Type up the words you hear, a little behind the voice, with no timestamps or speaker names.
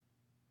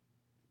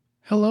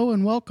Hello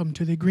and welcome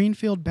to the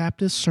Greenfield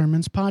Baptist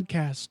Sermons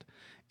Podcast.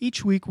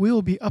 Each week we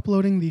will be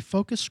uploading the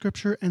focus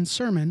scripture and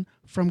sermon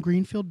from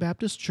Greenfield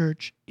Baptist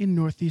Church in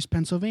Northeast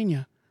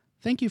Pennsylvania.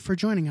 Thank you for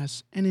joining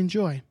us and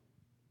enjoy.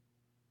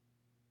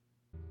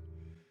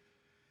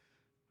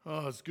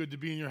 Oh, it's good to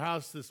be in your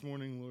house this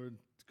morning, Lord.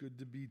 It's good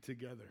to be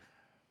together.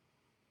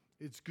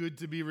 It's good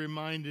to be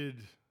reminded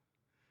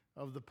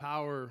of the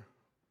power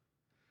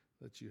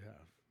that you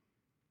have.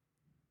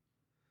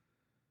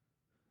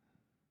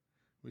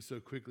 We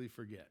so quickly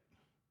forget.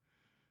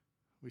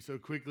 We so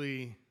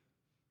quickly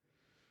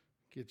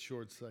get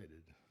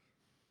short-sighted.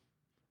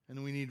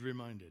 And we need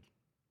reminded.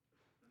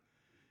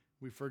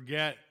 We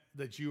forget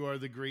that you are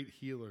the great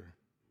healer.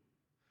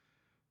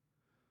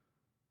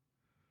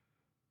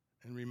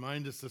 And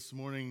remind us this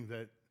morning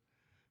that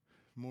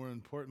more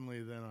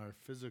importantly than our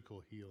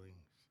physical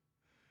healings,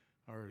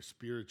 our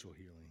spiritual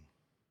healing.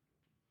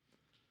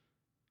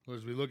 Lord,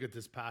 as we look at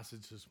this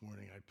passage this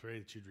morning, I pray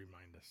that you'd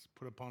remind us,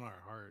 put upon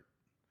our heart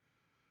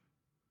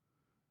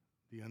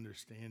the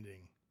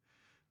understanding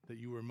that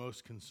you are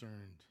most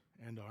concerned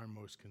and are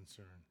most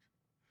concerned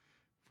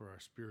for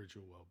our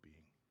spiritual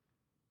well-being.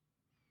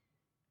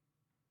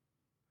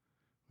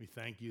 We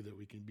thank you that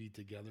we can be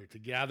together, to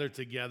gather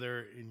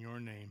together in your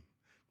name,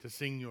 to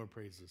sing your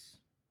praises.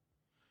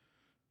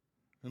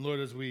 And Lord,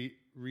 as we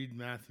read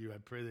Matthew, I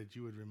pray that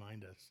you would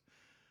remind us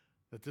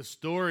that this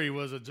story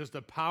was just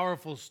a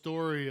powerful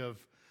story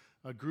of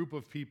a group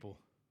of people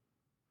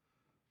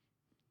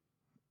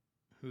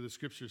who the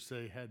scriptures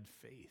say had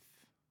faith.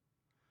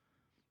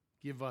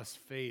 Give us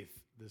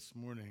faith this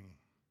morning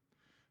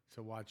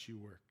to watch you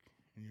work.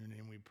 In your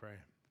name we pray.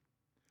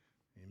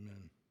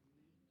 Amen.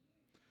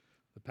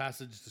 The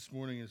passage this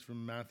morning is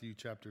from Matthew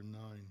chapter 9.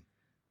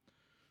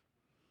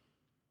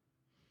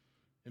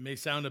 It may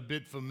sound a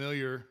bit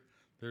familiar.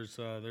 There's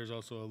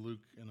also a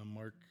Luke and a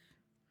Mark.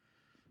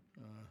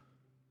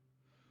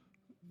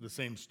 The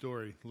same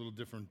story, a little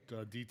different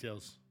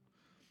details.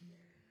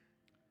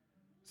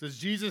 It says,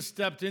 Jesus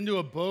stepped into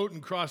a boat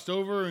and crossed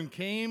over and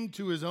came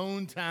to his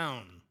own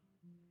town.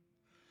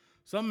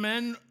 Some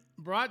men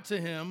brought to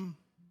him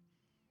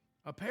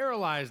a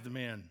paralyzed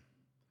man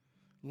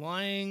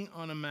lying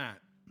on a mat.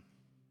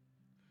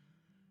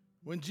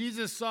 When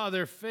Jesus saw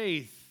their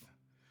faith,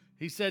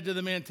 he said to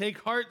the man, "Take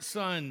heart,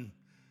 son,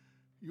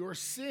 your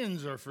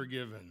sins are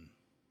forgiven."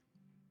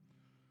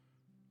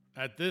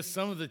 At this,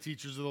 some of the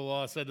teachers of the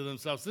law said to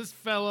themselves, "This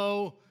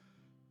fellow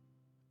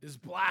is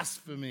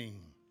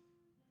blaspheming."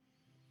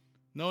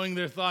 Knowing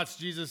their thoughts,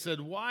 Jesus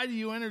said, "Why do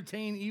you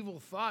entertain evil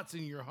thoughts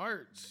in your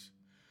hearts?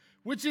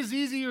 Which is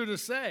easier to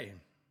say,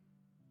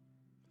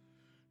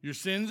 your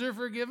sins are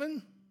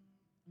forgiven,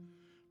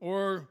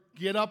 or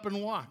get up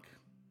and walk?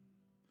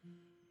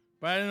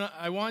 But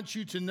I want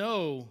you to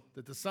know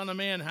that the Son of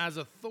Man has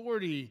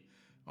authority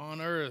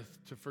on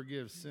earth to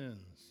forgive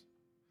sins."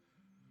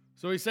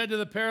 So he said to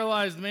the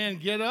paralyzed man,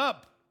 "Get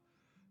up,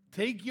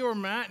 take your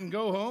mat and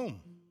go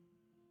home."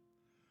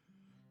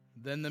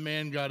 Then the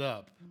man got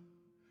up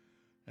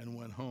and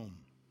went home.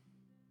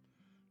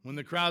 When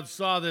the crowd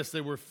saw this,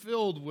 they were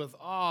filled with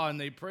awe and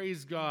they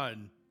praised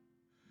God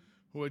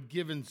who had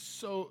given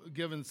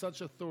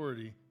such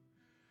authority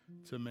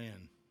to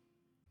man.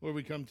 Lord,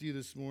 we come to you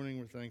this morning.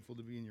 We're thankful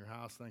to be in your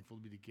house, thankful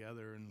to be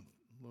together. And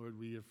Lord,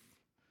 we have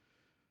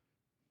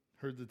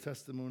heard the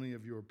testimony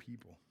of your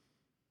people.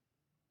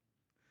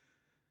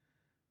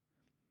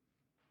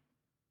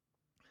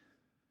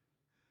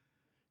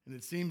 And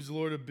it seems,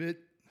 Lord, a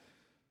bit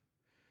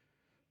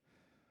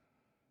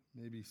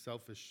maybe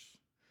selfish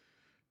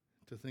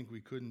to think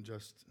we couldn't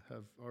just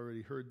have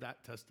already heard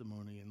that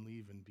testimony and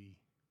leave and be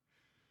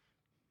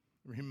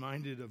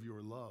reminded of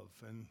your love.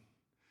 And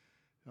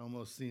it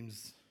almost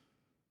seems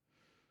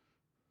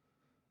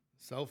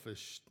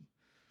selfish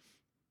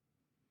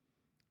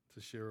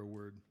to share a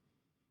word.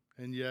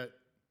 And yet,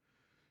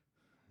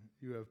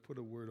 you have put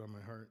a word on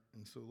my heart.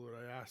 And so, Lord,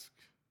 I ask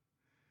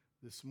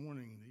this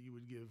morning that you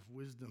would give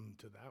wisdom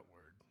to that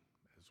word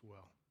as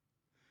well.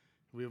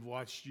 We have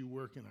watched you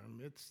work in our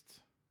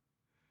midst.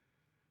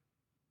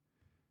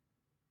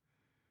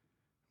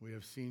 We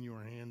have seen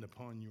your hand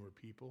upon your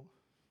people.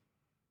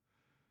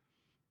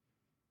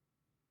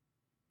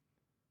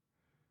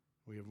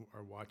 We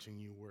are watching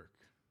you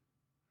work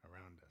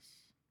around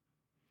us.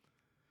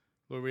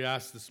 Lord, we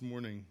ask this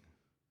morning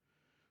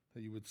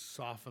that you would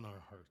soften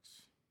our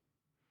hearts.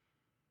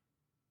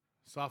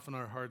 Soften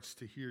our hearts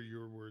to hear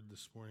your word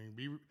this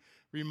morning.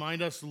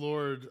 Remind us,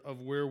 Lord, of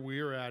where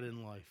we're at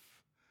in life.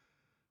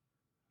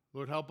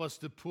 Lord, help us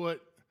to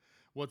put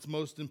what's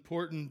most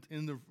important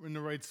in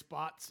the right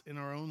spots in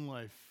our own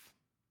life,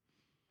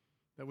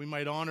 that we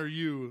might honor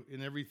you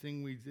in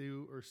everything we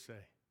do or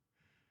say.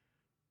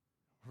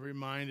 We're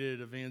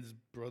reminded of Ann's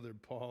brother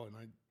Paul, and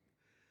I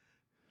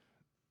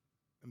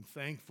am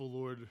thankful,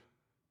 Lord,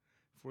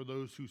 for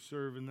those who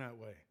serve in that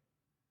way,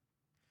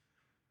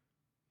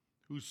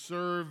 who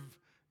serve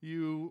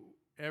you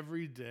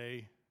every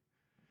day,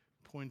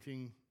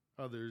 pointing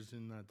others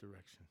in that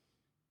direction.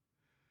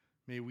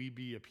 May we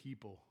be a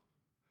people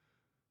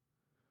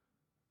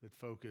that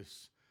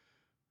focus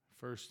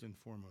first and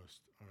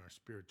foremost on our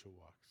spiritual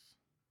walks.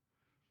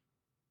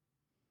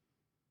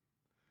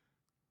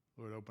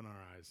 Lord, open our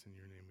eyes. In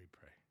your name we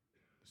pray.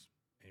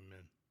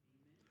 Amen.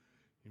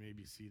 You may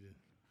be seated.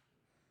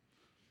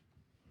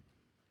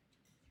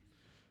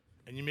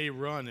 And you may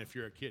run if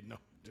you're a kid. No,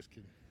 just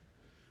kidding.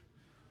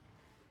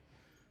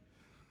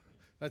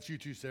 That's you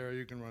too, Sarah.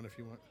 You can run if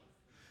you want.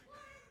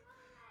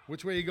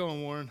 Which way are you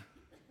going, Warren?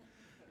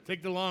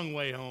 Take the long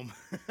way home.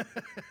 I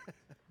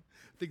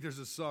think there's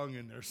a song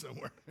in there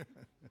somewhere.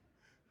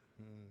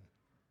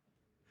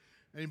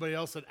 Anybody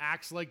else that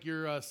acts like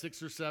you're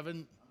 6 or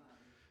 7?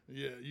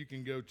 Yeah, you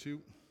can go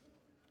too.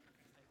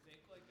 I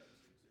think like I'm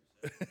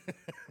 6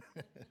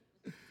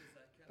 or 7.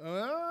 Does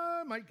that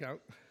count? Might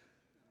count.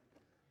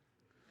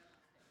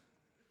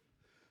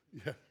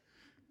 Yeah,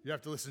 you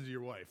have to listen to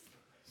your wife.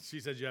 She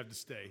said you have to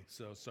stay,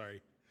 so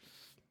sorry.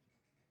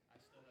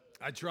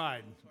 I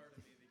tried. Part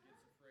of me that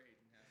gets afraid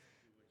and has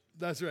to do what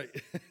you That's right.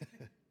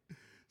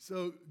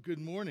 So, good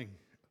morning.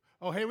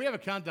 Oh, hey, we have a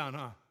countdown,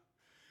 huh?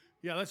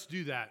 Yeah, let's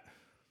do that.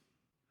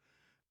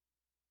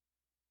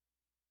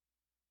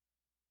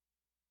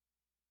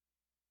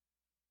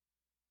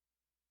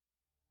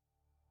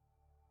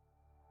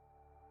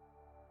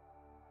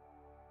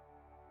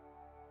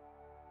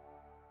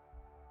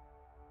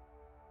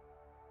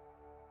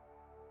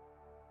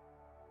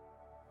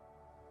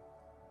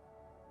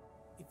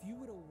 If you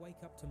were to wake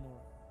up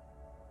tomorrow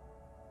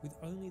with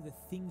only the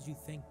things you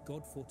thank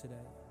God for today,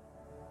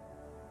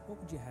 what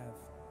would you have?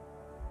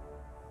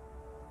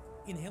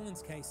 In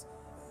Helen's case,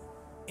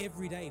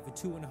 every day for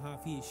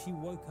 2.5 years, she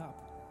woke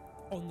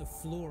up on the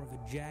floor of a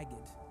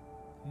jagged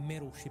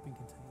metal shipping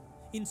container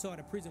inside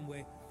a prison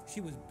where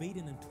she was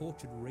beaten and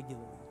tortured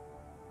regularly.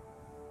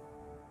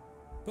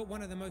 But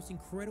one of the most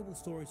incredible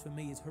stories for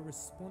me is her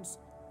response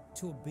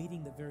to a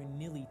beating that very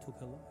nearly took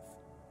her life.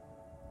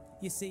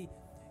 You see,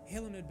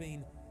 Helen had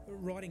been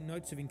writing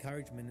notes of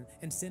encouragement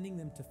and sending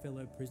them to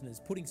fellow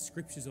prisoners, putting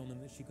scriptures on them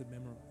that she could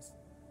memorize.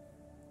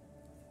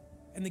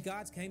 And the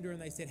guards came to her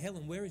and they said,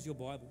 "Helen, where is your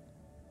Bible?"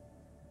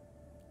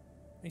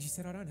 And she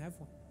said, "I don't have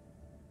one."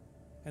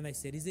 And they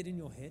said, "Is it in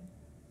your head?"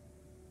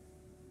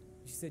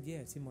 She said, "Yeah,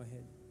 it's in my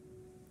head."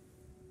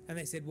 And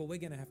they said, "Well, we're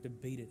going to have to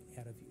beat it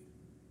out of you."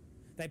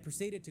 They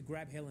proceeded to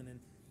grab Helen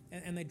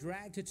and they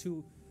dragged her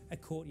to a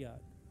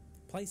courtyard,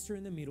 placed her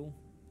in the middle,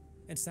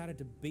 and started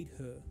to beat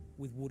her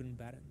with wooden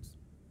batons.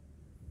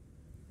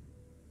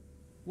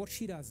 What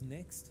she does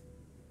next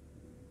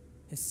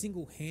has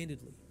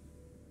single-handedly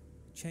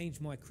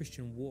changed my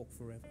Christian walk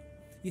forever.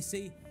 You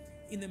see,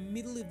 in the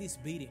middle of this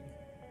beating,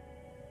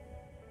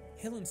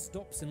 Helen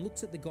stops and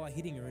looks at the guy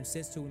hitting her and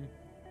says to him,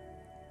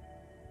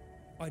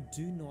 "I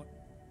do not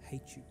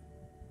hate you,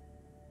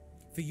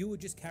 for you are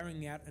just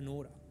carrying out an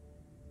order.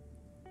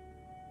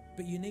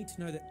 But you need to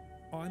know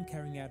that I'm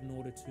carrying out an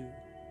order too.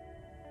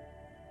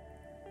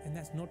 And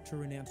that's not to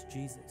renounce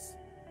Jesus.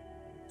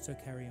 So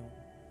carry on."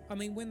 I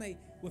mean, when they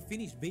were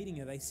finished beating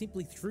her, they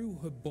simply threw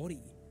her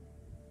body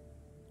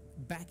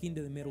back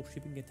into the metal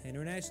shipping container.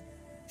 And as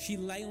she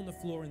lay on the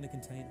floor in the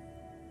container,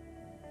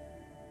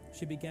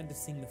 she began to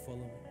sing the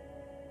following: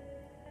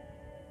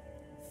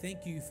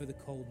 "Thank you for the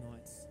cold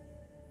nights.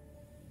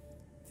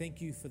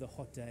 Thank you for the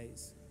hot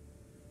days.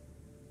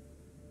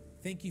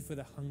 Thank you for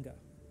the hunger,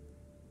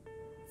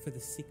 for the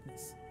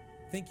sickness.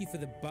 Thank you for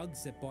the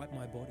bugs that bite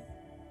my body.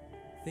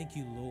 Thank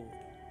you, Lord.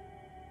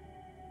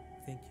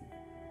 Thank you."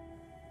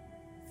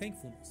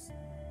 Thankfulness.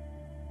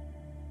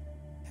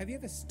 Have you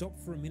ever stopped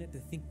for a minute to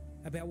think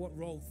about what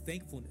role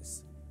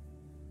thankfulness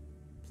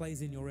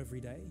plays in your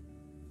everyday?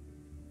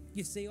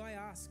 You see, I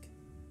ask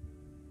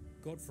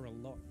God for a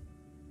lot,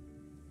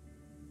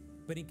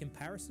 but in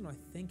comparison, I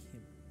thank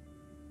Him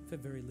for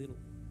very little.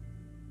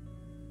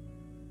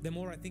 The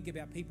more I think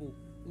about people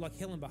like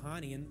Helen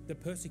Bahani and the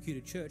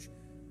persecuted church,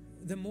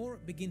 the more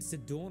it begins to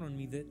dawn on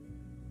me that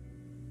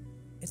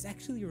it's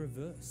actually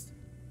reversed.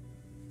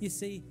 You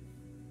see,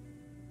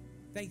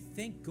 they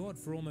thank God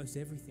for almost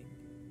everything,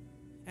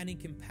 and in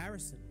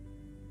comparison,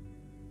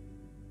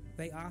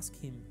 they ask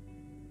Him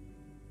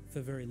for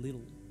very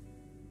little.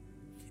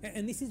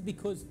 And this is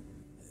because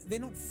they're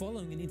not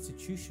following an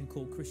institution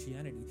called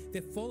Christianity.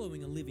 They're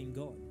following a living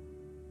God.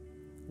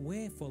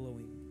 We're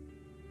following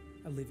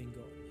a living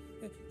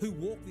God who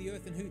walked the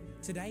earth and who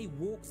today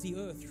walks the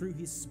earth through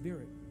His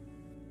Spirit.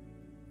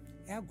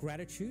 Our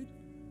gratitude,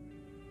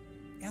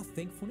 our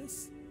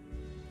thankfulness,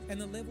 and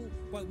the level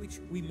by which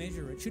we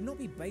measure it should not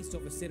be based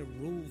off a set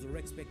of rules or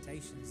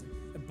expectations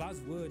and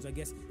buzzwords, I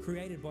guess,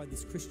 created by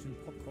this Christian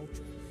pop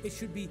culture. It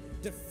should be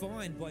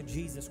defined by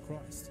Jesus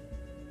Christ,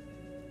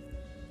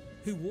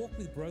 who walked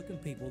with broken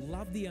people,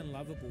 loved the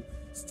unlovable,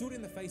 stood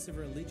in the face of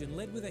religion,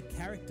 led with a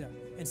character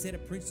and set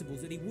of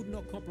principles that He would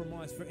not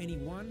compromise for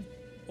anyone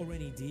or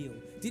any deal.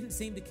 Didn't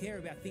seem to care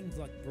about things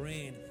like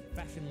brand,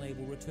 fashion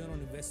label, return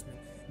on investment,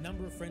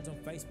 number of friends on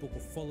Facebook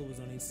or followers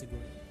on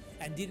Instagram,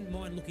 and didn't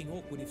mind looking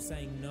awkward if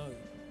saying no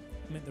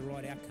meant the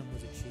right outcome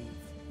was achieved.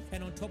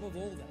 And on top of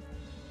all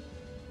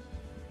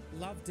that,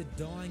 loved a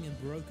dying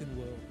and broken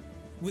world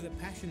with a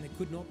passion that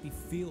could not be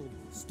filled,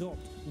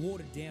 stopped,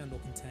 watered down or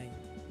contained.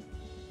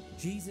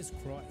 Jesus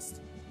Christ,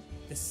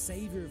 the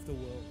Savior of the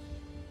world,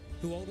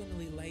 who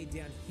ultimately laid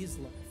down his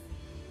life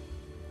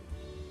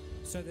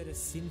so that a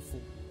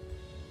sinful,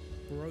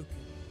 broken,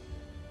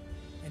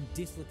 and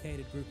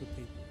dislocated group of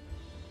people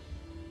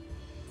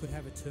could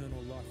have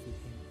eternal life with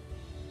him.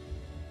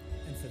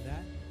 And for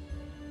that,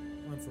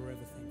 I'm forever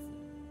thankful.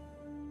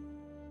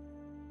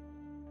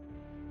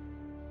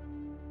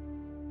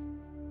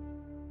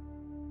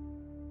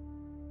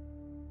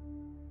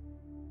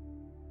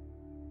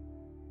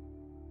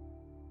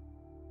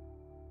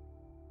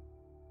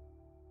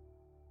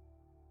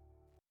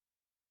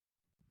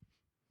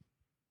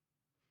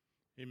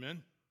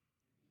 Amen.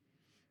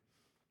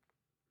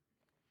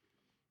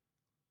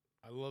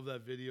 I love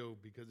that video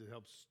because it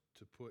helps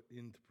to put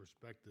into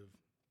perspective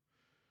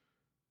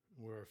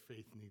where our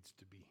faith needs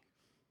to be.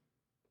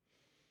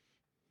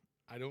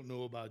 I don't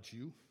know about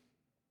you,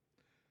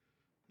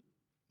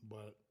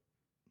 but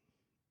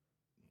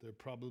there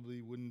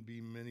probably wouldn't be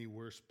many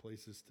worse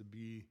places to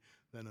be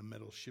than a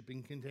metal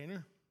shipping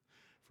container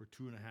for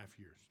 2.5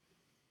 years.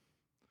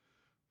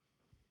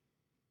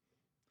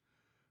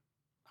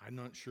 I'm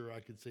not sure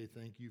I could say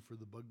thank you for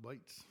the bug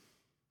bites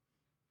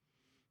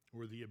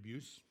or the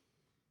abuse.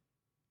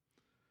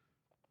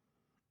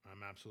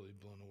 I'm absolutely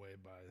blown away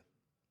by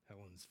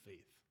Helen's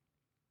faith.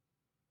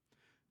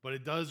 But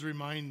it does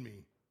remind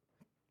me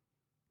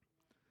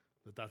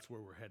that that's where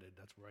we're headed.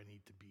 That's where I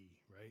need to be,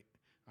 right?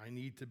 I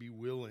need to be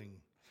willing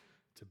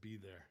to be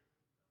there.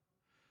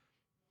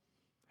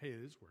 Hey,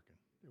 it is working.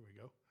 There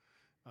we go.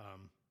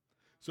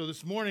 So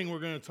this morning we're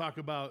going to talk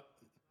about,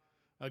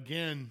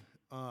 again,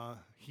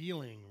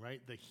 healing,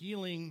 right? The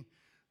healing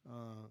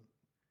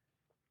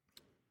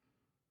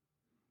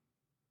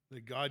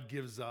that God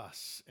gives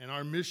us and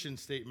our mission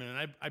statement.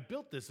 And I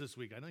built this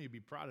week. I know you'd be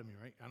proud of me,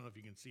 right? I don't know if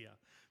you can see.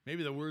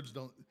 Maybe the words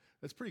don't.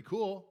 That's pretty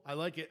cool. I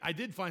like it. I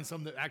did find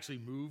some that actually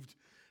moved,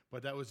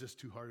 but that was just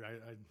too hard.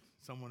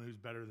 Someone who's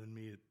better than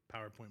me at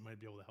PowerPoint might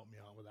be able to help me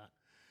out with that.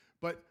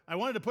 But I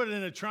wanted to put it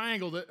in a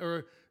triangle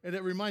and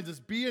it reminds us,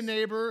 be a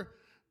neighbor,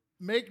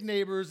 make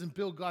neighbors, and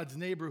build God's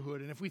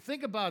neighborhood. And if we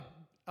think about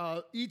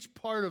each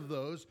part of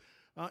those,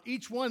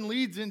 each one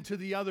leads into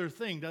the other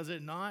thing, does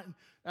it not?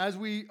 As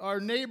we are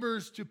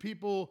neighbors to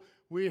people,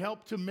 we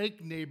help to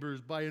make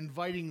neighbors by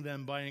inviting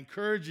them, by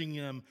encouraging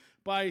them,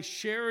 by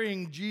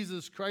sharing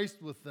Jesus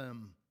Christ with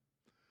them.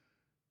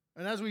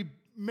 And as we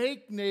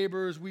make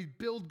neighbors, we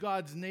build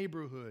God's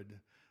neighborhood,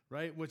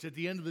 right? Which at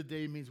the end of the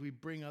day means we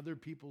bring other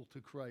people to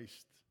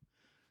Christ.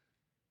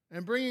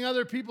 And bringing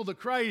other people to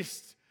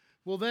Christ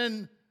will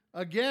then,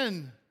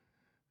 again,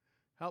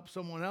 help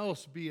someone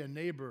else be a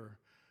neighbor.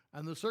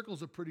 And the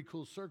circle's a pretty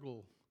cool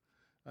circle.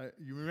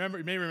 You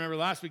may remember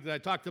last week that I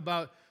talked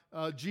about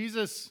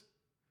Jesus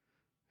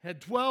had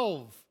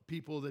 12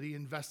 people that he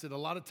invested a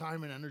lot of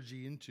time and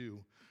energy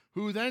into,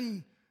 who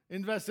then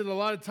invested a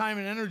lot of time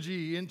and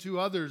energy into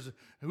others,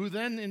 who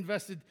then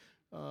invested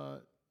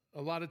a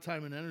lot of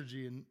time and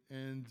energy.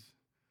 And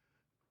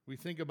we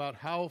think about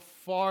how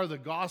far the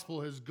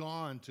gospel has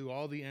gone to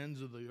all the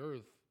ends of the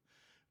earth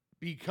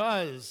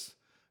because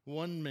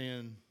one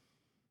man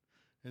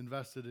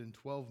invested in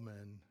 12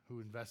 men who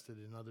invested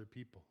in other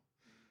people.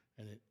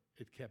 And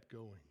it kept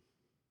going.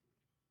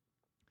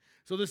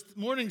 So this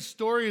morning's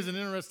story is an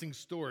interesting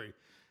story.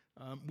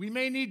 We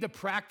may need to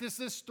practice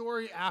this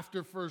story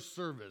after first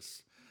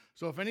service.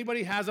 So if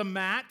anybody has a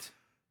mat,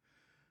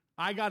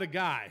 I got a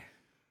guy.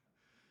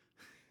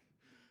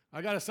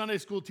 I got a Sunday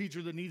school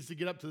teacher that needs to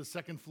get up to the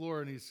second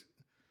floor, and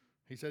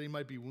he said he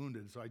might be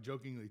wounded. So I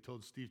jokingly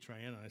told Steve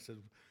Triana, I said,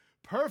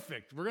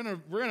 perfect. We're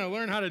gonna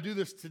learn how to do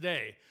this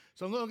today.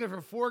 So I'm looking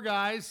for 4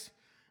 guys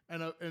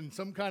and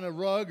some kind of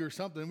rug or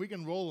something. We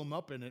can roll them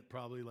up in it,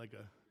 probably like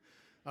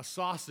a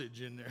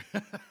sausage in there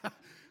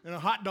and a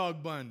hot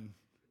dog bun.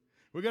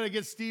 We're gonna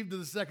get Steve to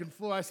the second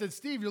floor. I said,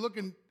 Steve, you're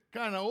looking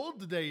kind of old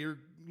today. You're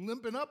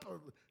limping up.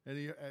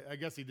 And I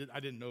guess he did. I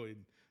didn't know he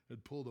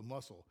had pulled a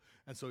muscle.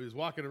 And so he was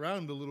walking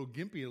around a little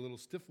gimpy, a little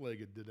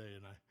stiff-legged today.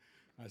 And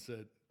I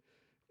said,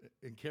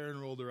 and Karen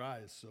rolled her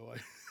eyes. So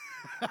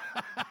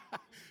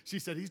she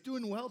said, he's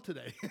doing well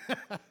today.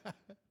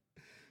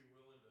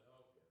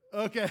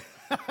 Okay.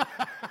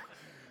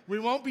 We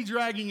won't be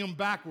dragging him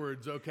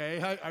backwards,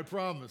 okay? I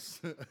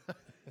promise.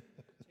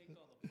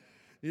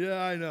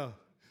 Yeah, I know.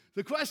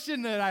 The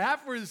question that I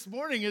have for you this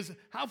morning is,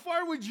 how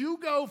far would you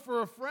go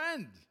for a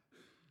friend?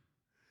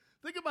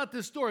 Think about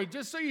this story.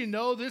 Just so you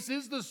know, this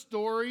is the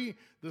story,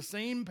 the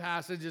same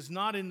passage. It's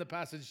not in the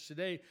passage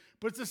today,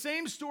 but it's the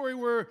same story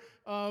where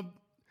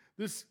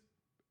this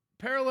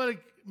paralytic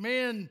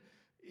man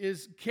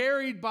is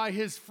carried by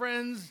his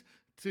friends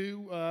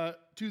to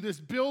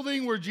this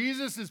building where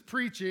Jesus is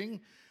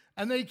preaching,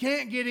 and they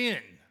can't get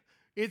in.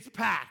 It's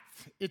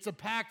packed. It's a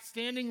packed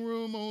standing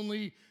room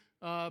only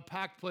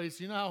packed place.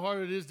 You know how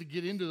hard it is to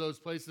get into those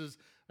places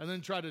and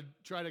then try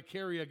to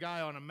carry a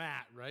guy on a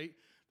mat, right?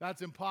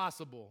 That's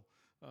impossible.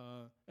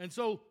 And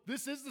so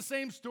this is the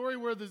same story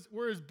where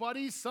his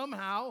buddies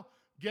somehow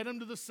get him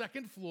to the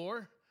second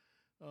floor.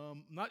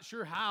 Not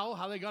sure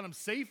how they got him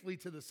safely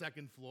to the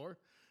second floor,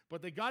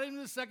 but they got him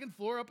to the second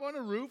floor up on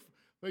a roof.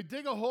 They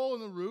dig a hole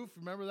in the roof.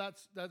 Remember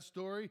that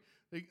story?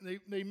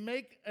 They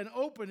make an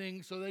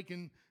opening so they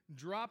can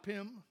drop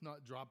him,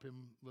 not drop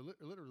him,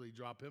 literally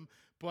drop him,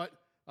 but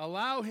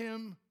allow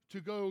him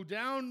to go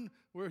down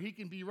where he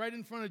can be right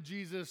in front of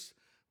Jesus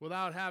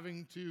without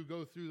having to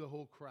go through the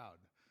whole crowd.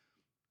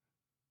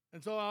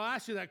 And so I'll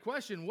ask you that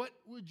question. What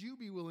would you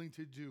be willing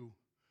to do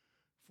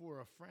for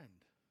a friend?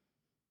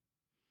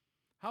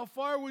 How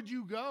far would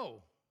you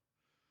go?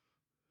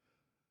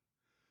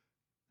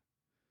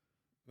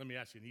 Let me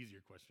ask you an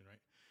easier question, right?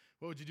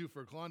 What would you do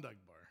for a Klondike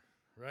bar,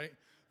 right?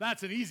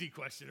 That's an easy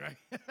question, right?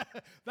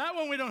 That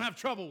one we don't have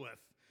trouble with.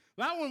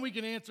 That one we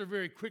can answer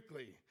very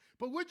quickly.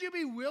 But would you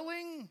be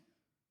willing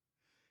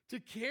to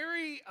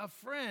carry a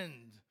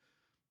friend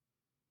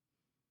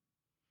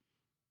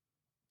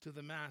to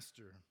the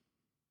Master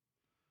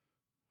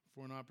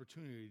for an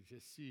opportunity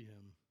to see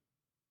him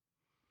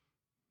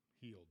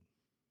healed?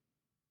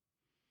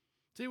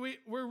 See,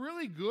 we're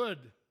really good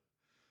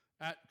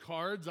at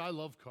cards. I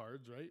love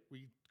cards, right?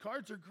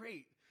 Cards are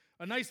great.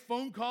 A nice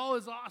phone call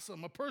is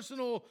awesome. A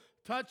personal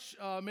touch,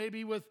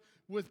 maybe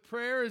with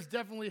prayer, is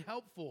definitely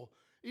helpful.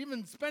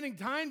 Even spending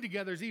time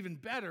together is even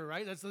better,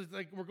 right? That's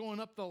like we're going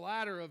up the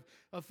ladder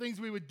of things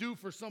we would do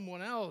for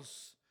someone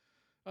else.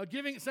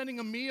 Sending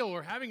a meal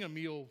or having a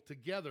meal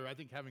together. I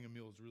think having a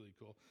meal is really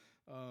cool.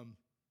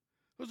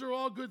 Those are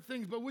all good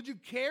things. But would you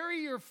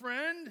carry your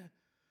friend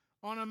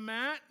on a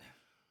mat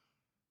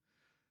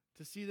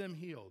to see them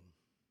healed?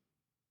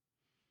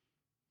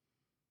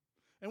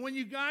 And when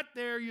you got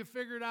there, you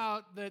figured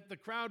out that the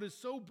crowd is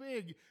so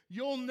big,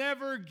 you'll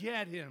never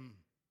get him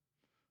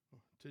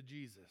to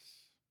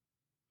Jesus.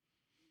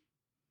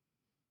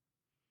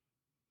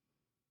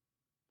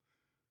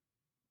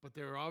 But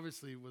there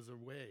obviously was a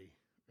way.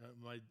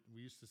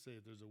 We used to say,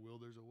 if there's a will,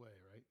 there's a way,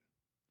 right?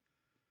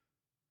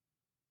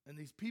 And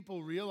these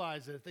people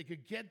realized that if they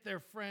could get their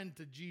friend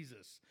to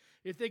Jesus,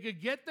 if they could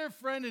get their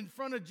friend in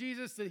front of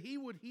Jesus, that he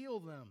would heal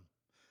them.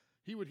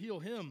 He would heal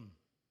him.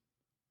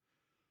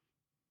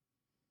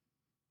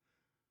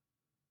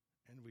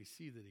 And we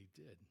see that he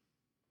did.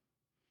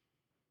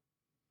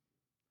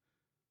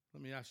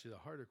 Let me ask you the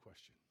harder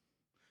question.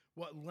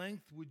 What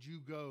length would you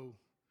go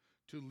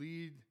to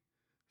lead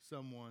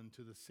someone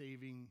to the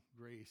saving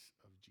grace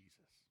of Jesus?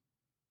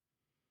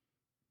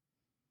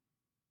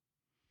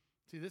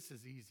 See, this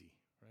is easy,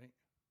 right?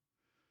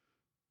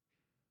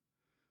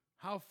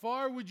 How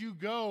far would you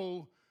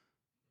go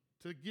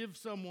to give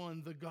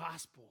someone the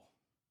gospel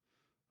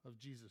of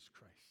Jesus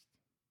Christ?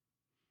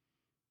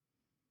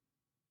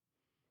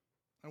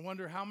 I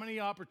wonder how many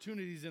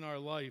opportunities in our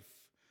life,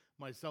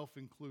 myself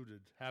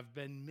included, have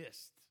been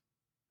missed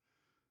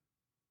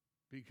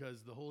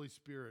because the Holy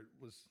Spirit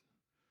was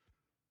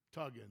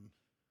tugging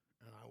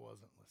and I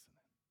wasn't listening.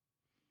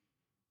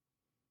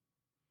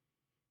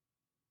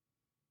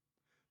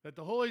 That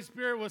the Holy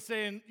Spirit was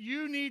saying,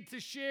 you need to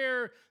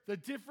share the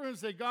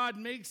difference that God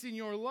makes in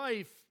your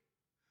life.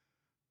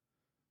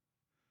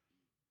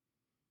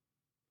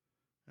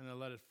 And I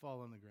let it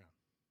fall on the ground.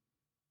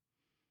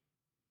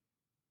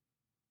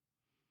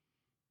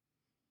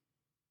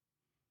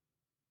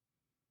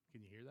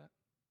 Can you hear that?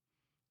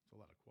 It's a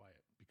lot of quiet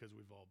because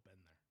we've all been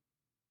there.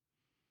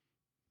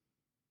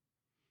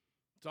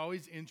 It's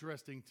always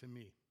interesting to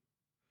me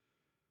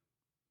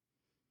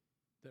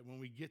that when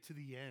we get to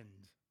the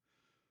end,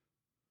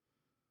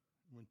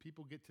 when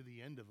people get to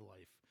the end of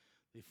life,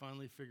 they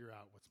finally figure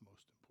out what's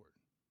most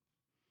important.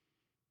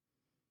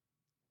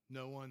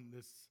 No one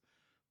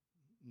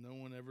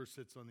ever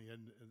sits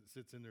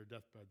in their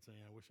deathbed saying,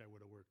 I wish I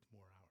would have worked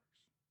more hours.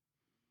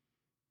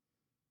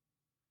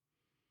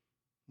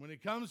 When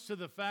it comes to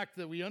the fact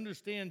that we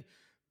understand,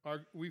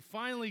 we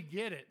finally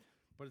get it,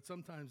 but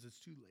sometimes it's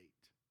too late.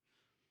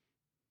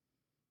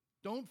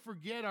 Don't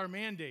forget our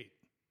mandate.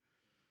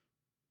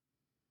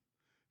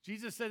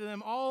 Jesus said to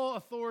them, all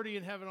authority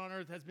in heaven and on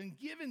earth has been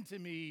given to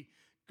me.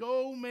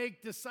 Go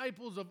make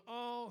disciples of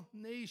all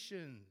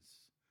nations.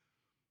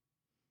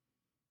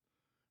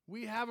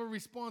 We have a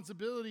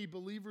responsibility,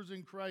 believers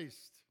in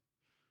Christ.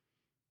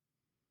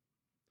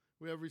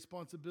 We have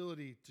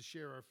responsibility to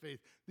share our faith.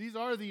 These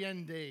are the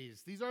end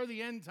days. These are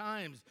the end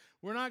times.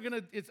 We're not going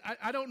to,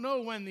 I don't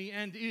know when the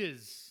end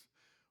is.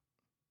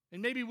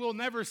 And maybe we'll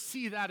never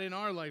see that in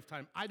our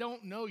lifetime. I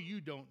don't know,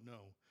 you don't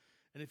know.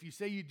 And if you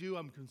say you do,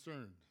 I'm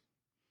concerned.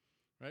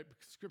 Right?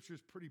 Because Scripture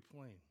is pretty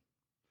plain.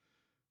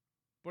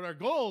 But our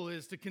goal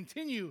is to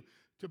continue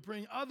to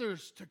bring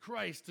others to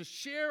Christ, to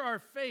share our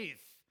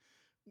faith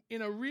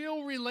in a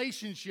real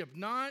relationship,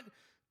 not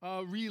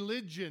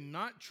religion,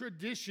 not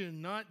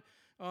tradition, not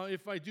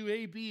if I do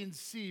A, B, and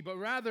C, but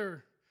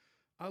rather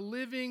a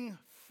living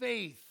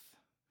faith.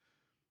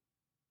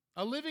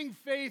 A living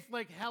faith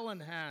like Helen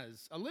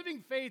has. A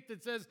living faith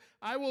that says,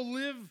 I will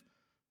live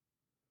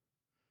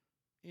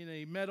in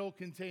a metal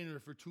container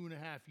for 2.5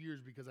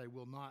 years because I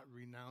will not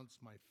renounce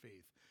my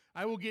faith.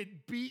 I will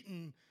get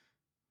beaten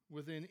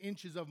within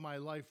inches of my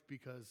life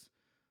because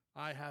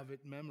I have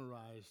it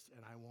memorized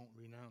and I won't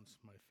renounce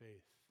my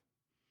faith.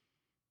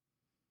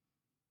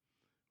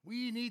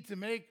 We need to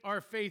make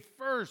our faith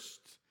first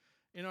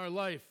in our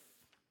life.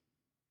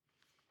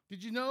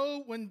 Did you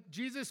know when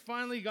Jesus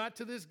finally got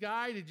to this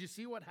guy, did you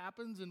see what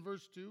happens in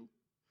verse 2?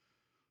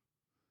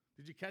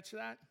 Did you catch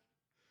that?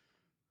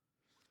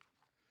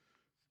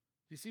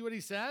 You see what he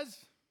says?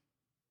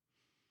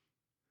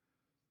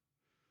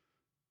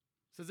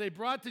 It says, they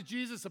brought to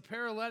Jesus a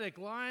paralytic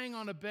lying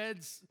on a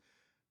bed,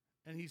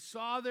 and he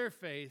saw their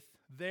faith,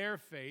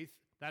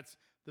 that's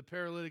the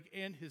paralytic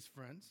and his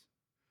friends.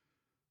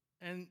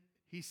 And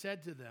he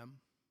said to them,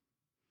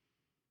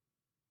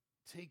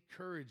 take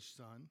courage,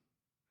 son.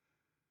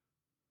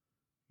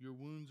 Your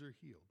wounds are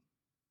healed.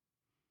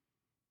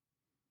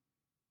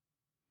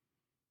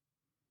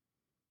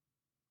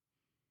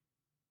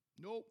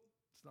 Nope,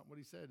 it's not what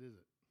he said, is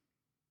it?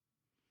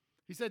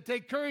 He said,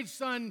 take courage,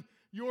 son.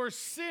 Your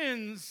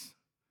sins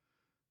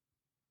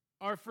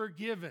are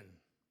forgiven.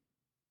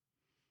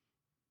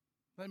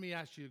 Let me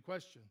ask you a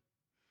question.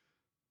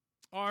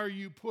 Are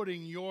you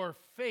putting your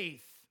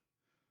faith,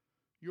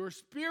 your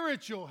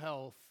spiritual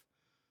health,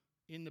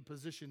 in the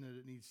position that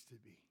it needs to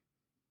be?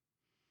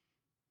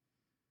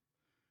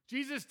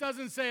 Jesus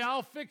doesn't say,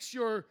 I'll fix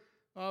your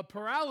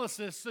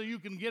paralysis so you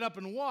can get up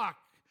and walk.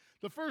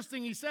 The first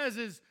thing he says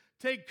is,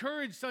 take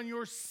courage, son,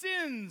 your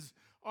sins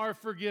are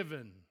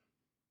forgiven.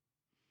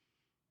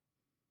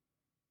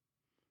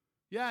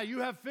 Yeah, you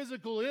have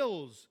physical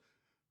ills,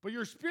 but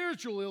your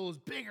spiritual ill is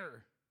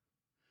bigger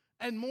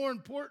and more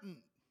important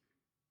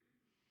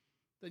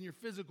than your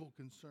physical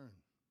concern.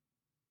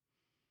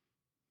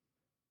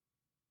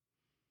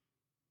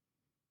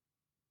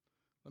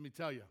 Let me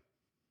tell you,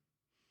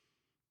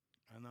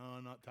 I know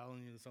I'm not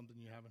telling you something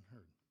you haven't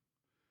heard.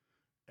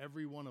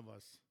 Every one of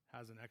us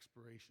has an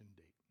expiration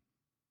date.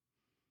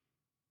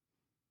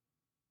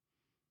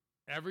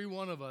 Every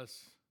one of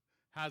us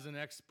has an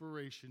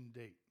expiration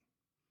date.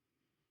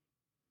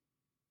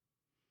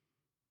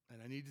 And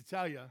I need to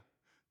tell you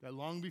that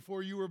long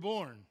before you were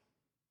born,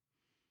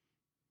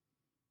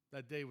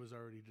 that day was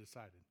already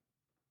decided.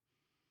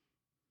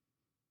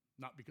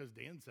 Not because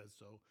Dan says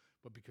so,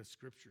 but because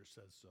Scripture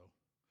says so.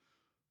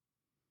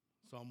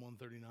 Psalm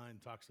 139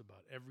 talks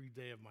about every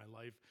day of my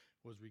life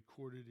was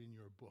recorded in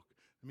your book.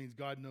 It means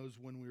God knows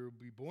when we will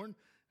be born,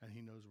 and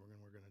he knows when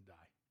we're going to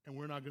die. And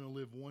we're not going to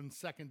live 1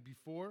 second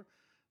before,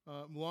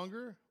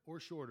 longer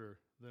or shorter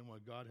than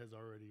what God has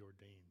already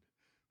ordained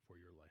for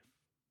your life.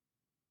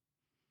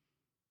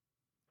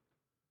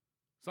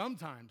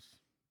 Sometimes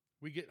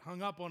we get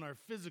hung up on our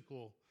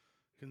physical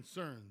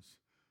concerns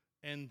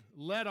and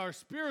let our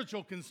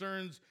spiritual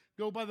concerns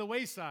go by the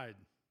wayside.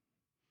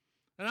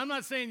 And I'm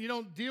not saying you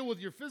don't deal with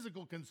your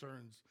physical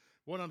concerns.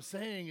 What I'm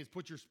saying is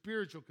put your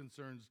spiritual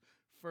concerns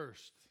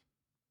first.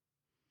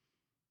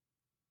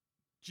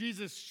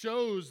 Jesus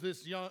shows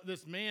this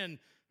man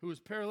who is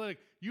paralytic,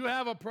 you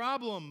have a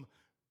problem,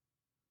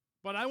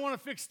 but I want to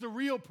fix the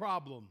real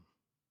problem.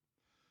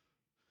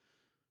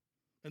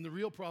 And the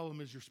real problem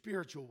is your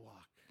spiritual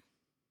walk.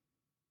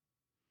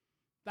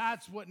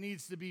 That's what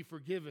needs to be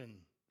forgiven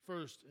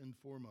first and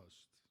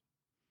foremost.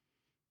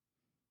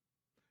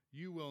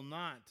 You will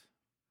not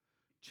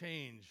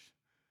change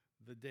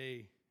the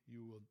day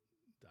you will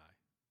die.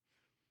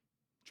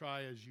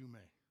 Try as you may.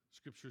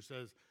 Scripture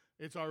says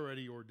it's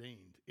already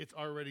ordained. It's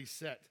already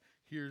set.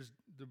 Here's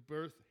the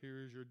birth.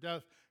 Here's your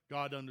death.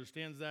 God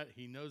understands that.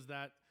 He knows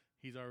that.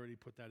 He's already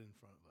put that in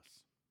front of us.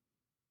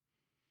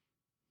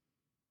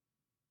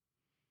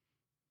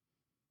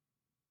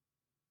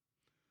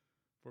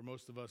 For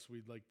most of us,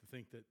 we'd like to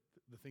think that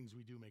the things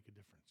we do make a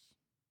difference.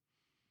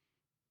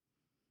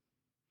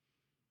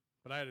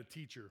 But I had a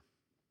teacher.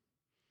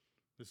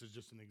 This is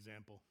just an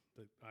example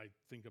that I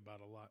think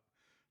about a lot.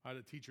 I had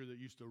a teacher that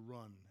used to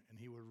run, and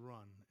he would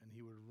run, and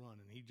he would run,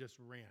 and he just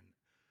ran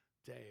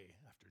day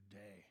after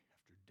day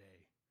after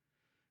day.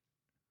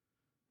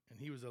 And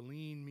he was a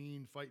lean,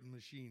 mean fighting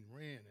machine,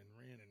 ran and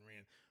ran and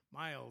ran,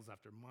 miles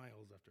after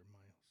miles after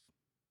miles.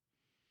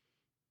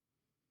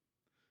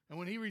 And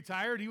when he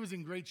retired, he was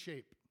in great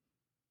shape.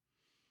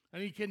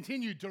 And he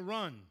continued to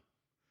run.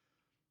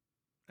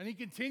 And he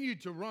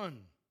continued to run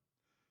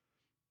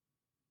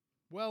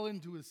well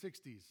into his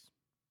 60s.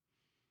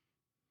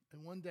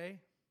 And one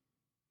day,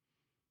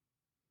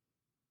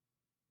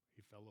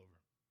 he fell over.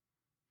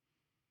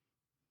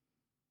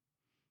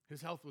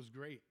 His health was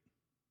great.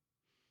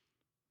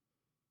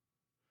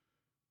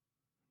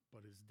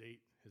 But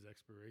his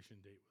expiration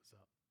date was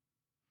up.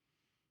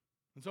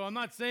 And so I'm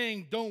not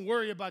saying don't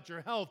worry about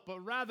your health, but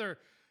rather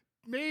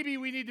maybe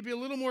we need to be a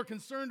little more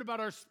concerned about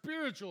our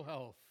spiritual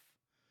health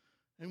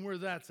and where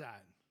that's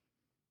at.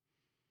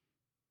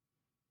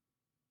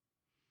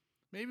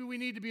 Maybe we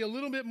need to be a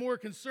little bit more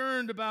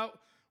concerned about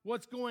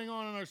what's going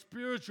on in our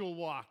spiritual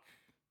walk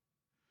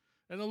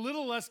and a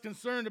little less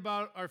concerned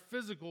about our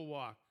physical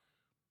walk.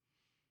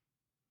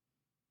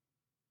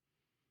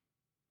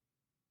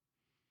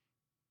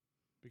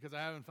 Because I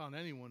haven't found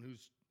anyone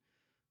who's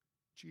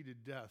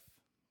cheated death.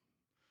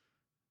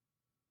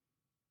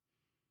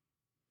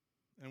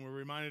 And we're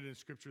reminded in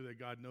Scripture that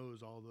God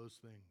knows all those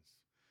things.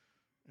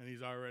 And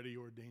he's already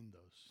ordained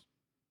those.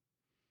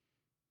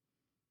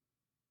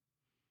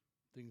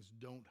 Things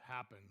don't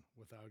happen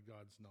without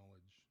God's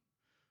knowledge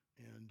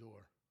and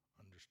or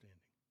understanding.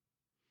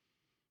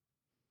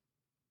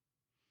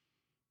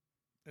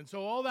 And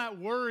so all that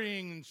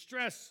worrying and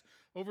stress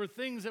over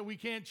things that we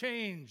can't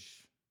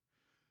change,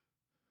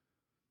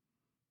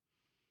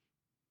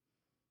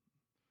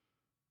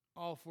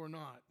 all for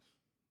naught.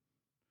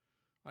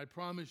 I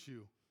promise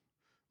you,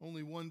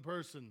 only one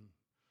person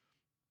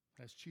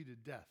has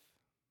cheated death,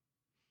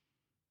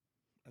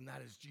 and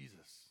that is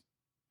Jesus.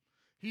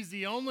 He's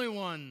the only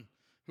one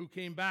who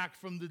came back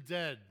from the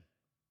dead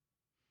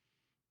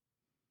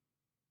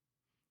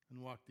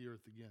and walked the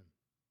earth again.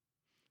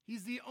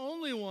 He's the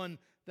only one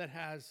that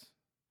has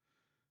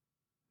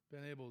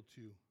been able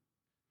to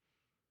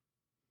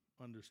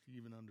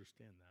even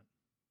understand that.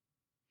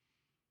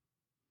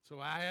 So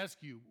I ask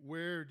you,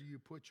 where do you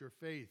put your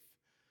faith?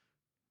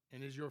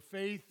 And is your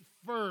faith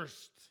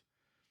first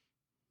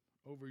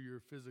over your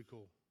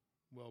physical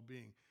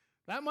well-being?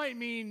 That might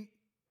mean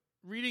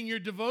reading your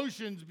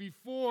devotions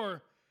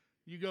before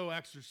you go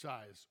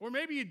exercise. Or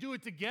maybe you do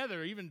it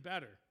together, even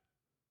better.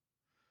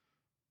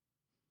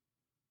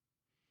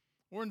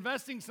 Or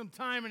investing some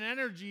time and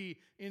energy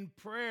in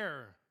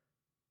prayer.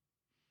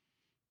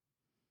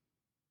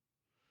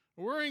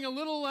 Worrying a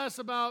little less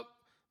about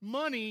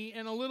money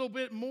and a little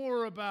bit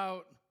more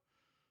about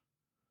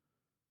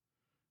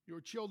your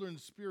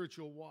children's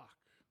spiritual walk.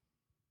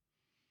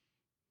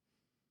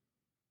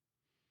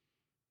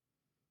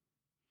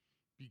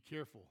 Be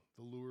careful.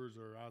 The lures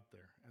are out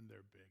there, and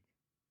they're big.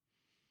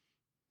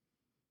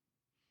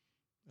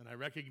 And I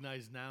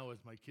recognize now, as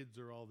my kids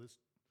are all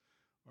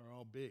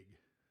big,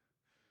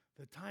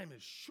 that time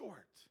is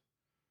short.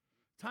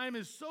 Time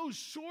is so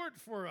short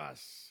for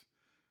us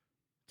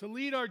to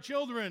lead our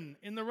children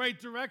in the right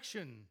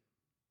direction.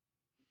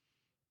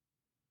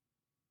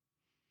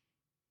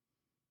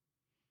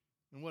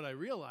 And what I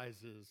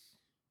realize is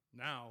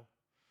now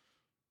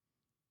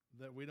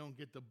that we don't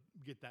get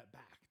that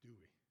back, do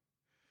we?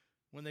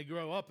 When they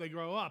grow up,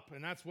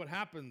 and that's what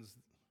happens.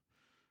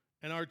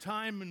 And our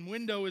time and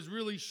window is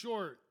really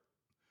short.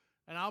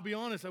 And I'll be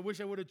honest, I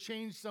wish I would have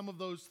changed some of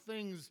those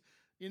things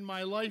in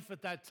my life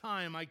at that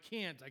time. I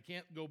can't. I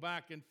can't go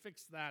back and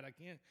fix that. I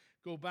can't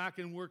go back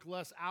and work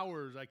less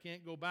hours. I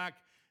can't go back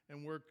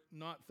and work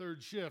not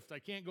third shift. I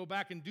can't go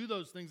back and do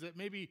those things that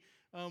maybe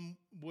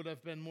would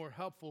have been more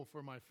helpful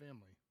for my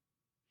family.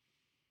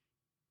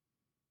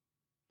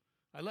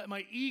 I let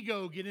my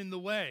ego get in the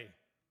way.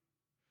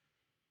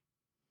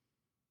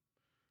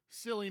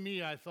 Silly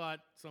me, I thought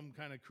some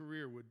kind of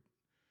career would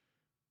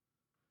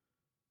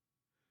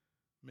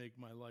make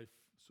my life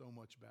so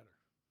much better.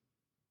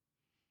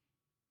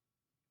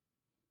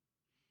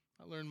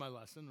 I learned my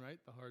lesson, right,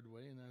 the hard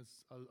way, and as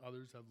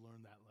others have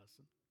learned that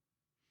lesson.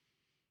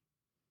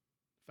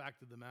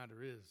 Fact of the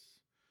matter is,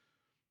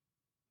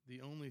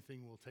 the only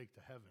thing we'll take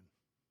to heaven,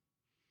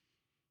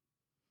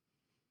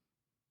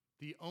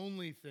 the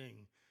only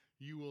thing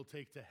you will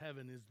take to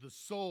heaven is the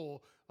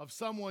soul of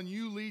someone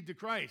you lead to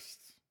Christ.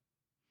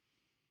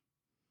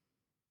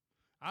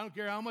 I don't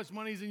care how much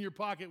money's in your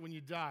pocket when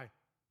you die,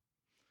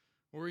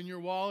 or in your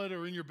wallet,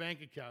 or in your bank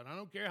account. I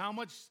don't care how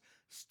much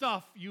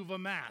stuff you've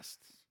amassed,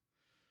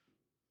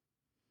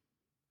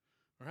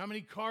 or how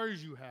many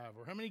cars you have,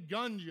 or how many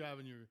guns you have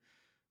in your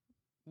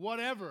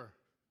whatever.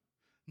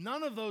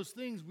 None of those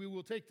things we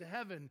will take to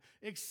heaven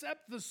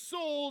except the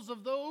souls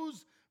of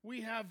those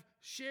we have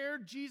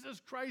shared Jesus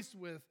Christ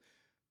with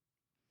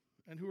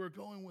and who are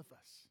going with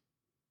us.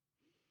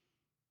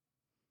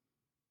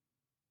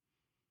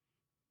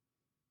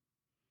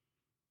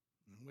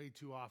 And way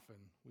too often,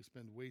 we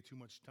spend way too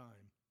much time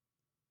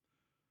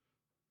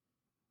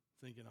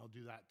thinking, I'll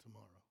do that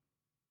tomorrow.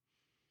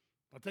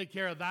 I'll take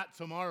care of that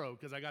tomorrow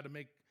because I got to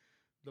make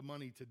the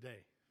money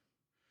today.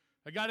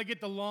 I got to get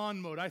the lawn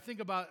mowed. I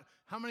think about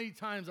how many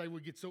times I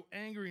would get so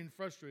angry and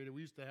frustrated.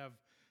 We used to have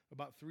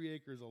about 3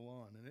 acres of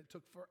lawn, and it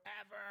took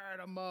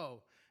forever to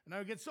mow. And I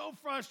would get so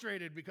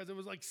frustrated because it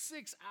was like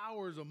 6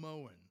 hours of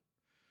mowing.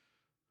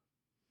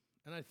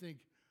 And I think,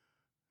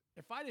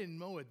 if I didn't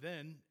mow it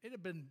then, it'd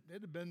have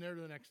been there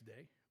the next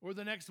day, or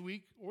the next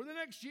week, or the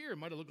next year. It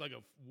might have looked like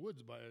a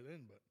woods by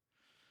then, but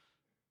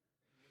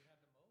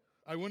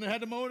I wouldn't have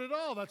had to mow it at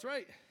all. That's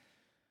right.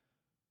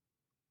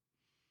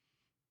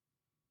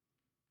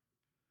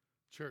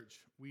 Church,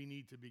 we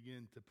need to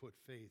begin to put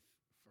faith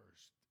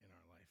first in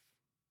our life.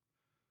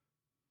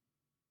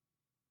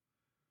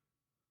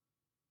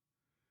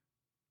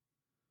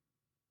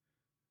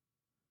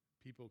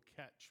 People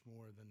catch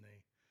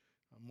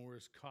more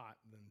is caught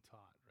than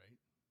taught, right?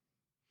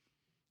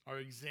 Our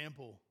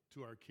example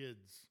to our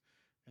kids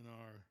and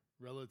our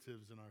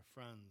relatives and our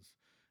friends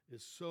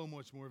is so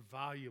much more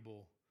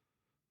valuable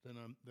than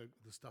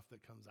the stuff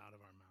that comes out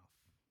of our mouth.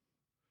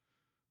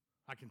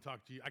 I can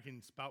talk to you, I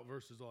can spout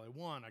verses all I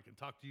want, I can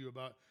talk to you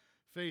about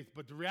faith,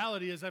 but the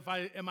reality is,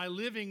 am I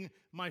living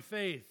my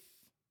faith?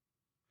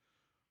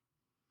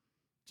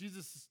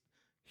 Jesus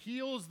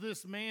heals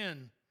this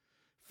man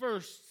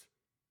first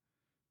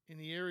in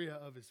the area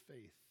of his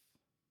faith.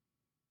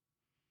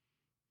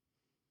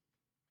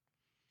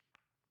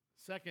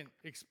 Second,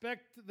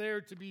 expect there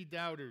to be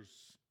doubters.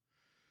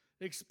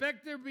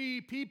 Expect there to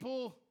be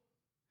people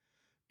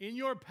in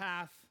your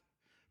path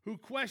who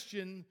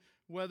question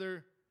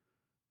whether,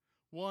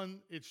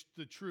 one, it's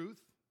the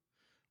truth,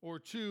 or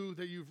two,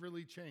 that you've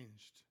really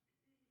changed.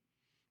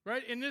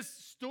 Right? In this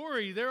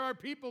story, there are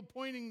people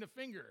pointing the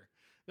finger.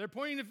 They're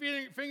pointing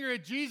the finger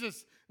at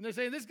Jesus, and they're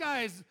saying, this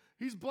guy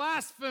he's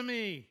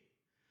blasphemy.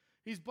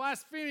 He's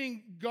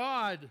blaspheming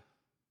God.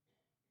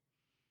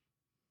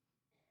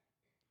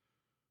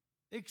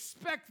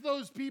 Expect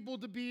those people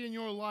to be in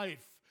your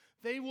life.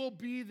 They will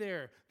be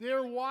there.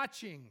 They're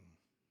watching.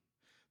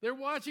 They're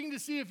watching to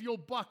see if you'll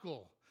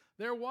buckle.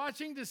 They're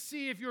watching to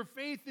see if your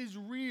faith is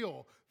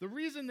real. The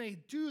reason they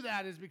do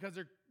that is because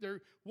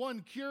they're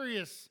one,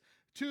 curious.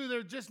 Two,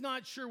 they're just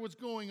not sure what's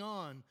going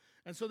on.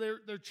 And so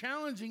they're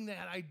challenging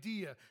that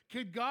idea.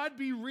 Could God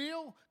be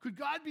real? Could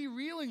God be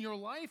real in your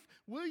life?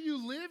 Will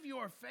you live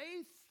your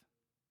faith?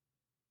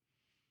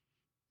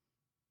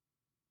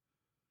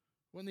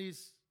 When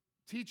these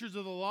teachers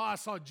of the law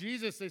saw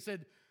Jesus, they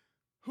said,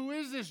 who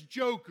is this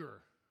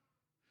joker?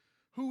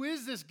 Who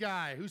is this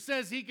guy who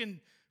says he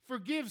can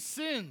forgive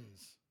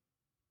sins?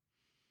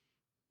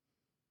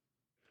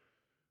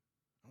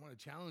 I want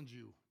to challenge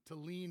you to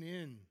lean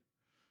in.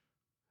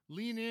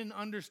 Lean in,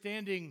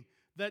 understanding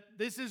that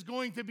this is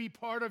going to be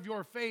part of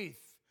your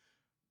faith.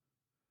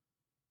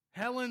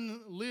 Helen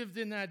lived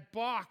in that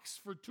box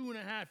for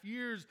 2.5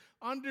 years,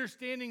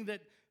 understanding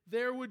that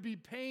there would be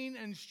pain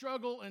and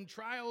struggle and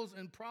trials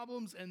and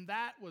problems, and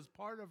that was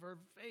part of her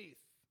faith.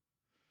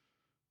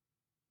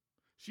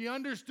 She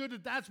understood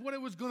that that's what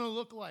it was going to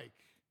look like,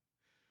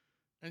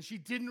 and she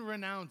didn't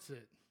renounce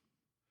it.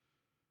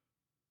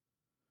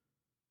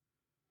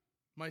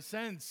 My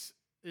sense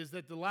is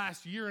that the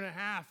last 1.5 years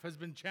has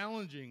been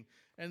challenging,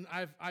 and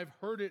I've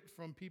heard it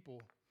from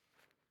people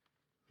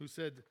who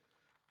said,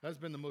 that's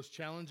been the most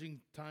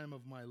challenging time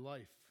of my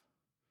life.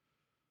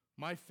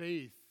 My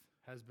faith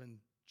has been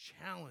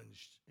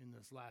challenged in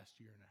this last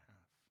 1.5 years.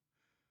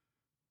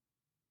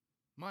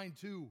 Mine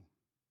too.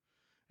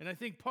 And I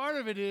think part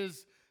of it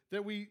is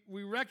that we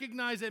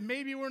recognize that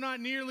maybe we're not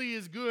nearly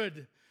as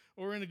good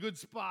or in a good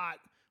spot,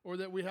 or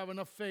that we have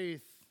enough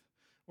faith,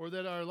 or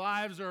that our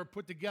lives are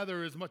put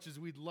together as much as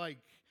we'd like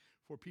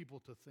for people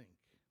to think.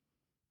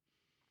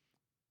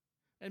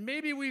 And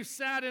maybe we've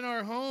sat in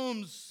our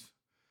homes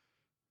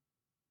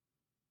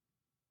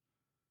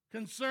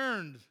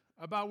concerned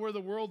about where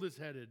the world is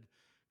headed,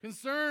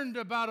 concerned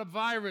about a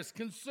virus,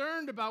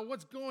 concerned about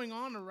what's going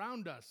on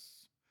around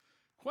us,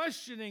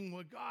 questioning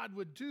what God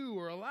would do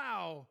or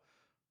allow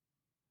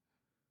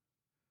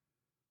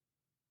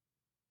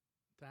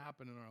to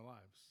happen in our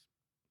lives.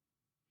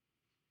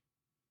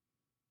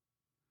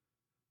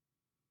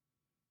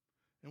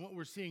 And what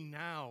we're seeing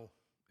now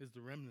is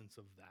the remnants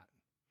of that.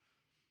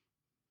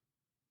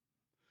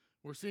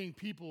 We're seeing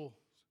people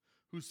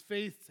whose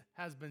faith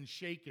has been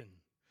shaken,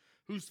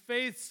 whose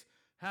faiths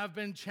have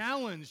been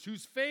challenged,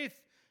 whose faith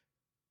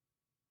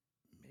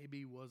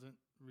maybe wasn't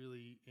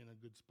really in a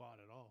good spot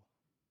at all,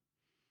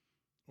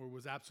 or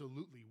was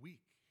absolutely weak,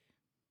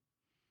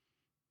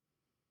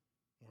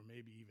 or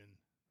maybe even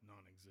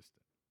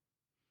non-existent.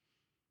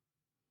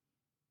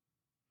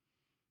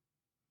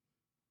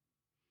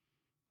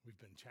 We've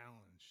been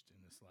challenged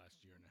in this last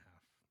 1.5 years.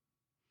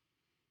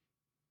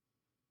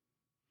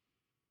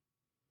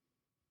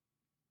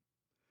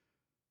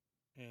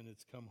 And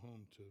it's come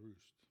home to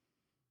roost.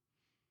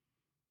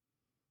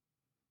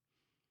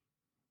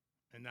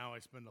 And now I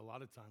spend a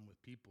lot of time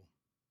with people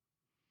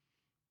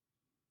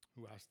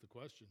who ask the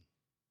question,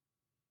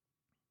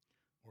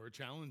 or are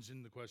challenged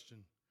in the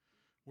question,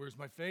 where's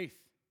my faith?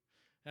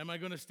 Am I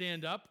going to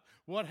stand up?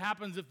 What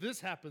happens if this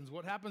happens?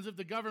 What happens if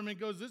the government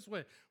goes this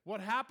way?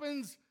 What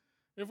happens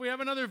if we have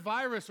another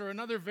virus or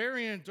another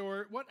variant?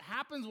 Or what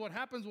happens?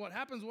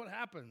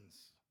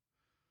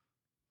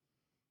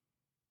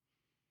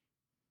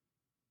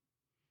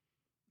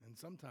 And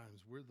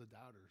sometimes we're the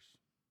doubters.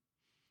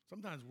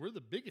 Sometimes we're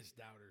the biggest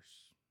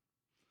doubters.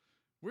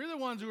 We're the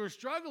ones who are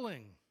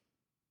struggling.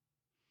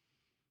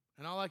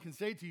 And all I can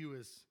say to you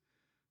is,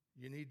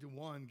 you need to,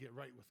 one, get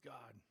right with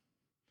God.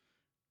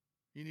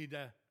 You need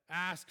to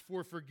ask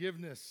for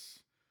forgiveness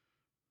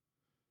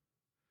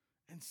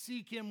and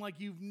seek Him like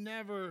you've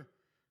never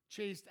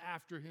chased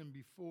after Him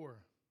before.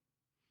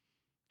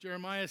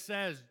 Jeremiah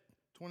says,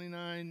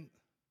 29:13,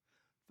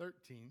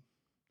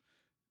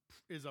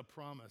 is a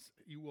promise.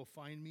 You will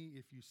find me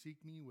if you seek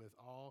me with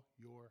all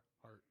your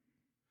heart.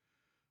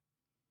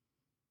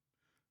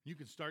 You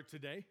can start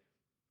today,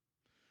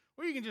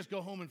 or you can just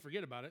go home and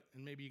forget about it,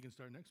 and maybe you can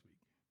start next week.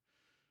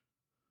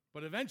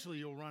 But eventually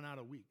you'll run out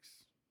of weeks.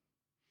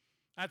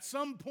 At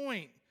some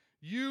point,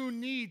 you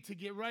need to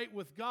get right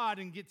with God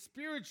and get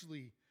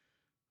spiritually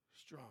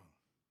strong.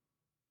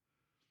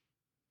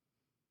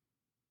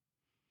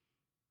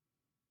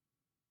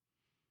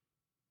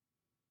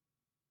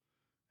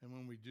 And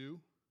when we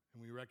do,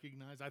 and we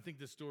recognize, I think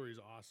this story is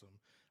awesome.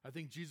 I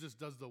think Jesus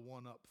does the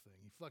one-up thing.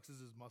 He flexes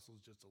his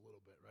muscles just a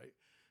little bit, right?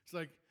 It's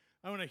like,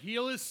 I want to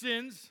heal his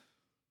sins.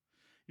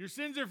 Your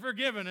sins are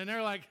forgiven. And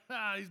they're like,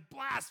 he's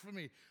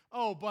blasphemy.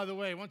 Oh, by the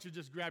way, why don't you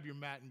just grab your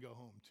mat and go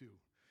home too?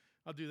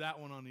 I'll do that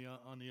one on the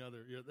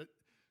other.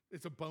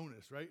 it's a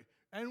bonus, right?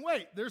 And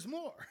wait, there's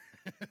more,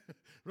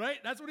 right?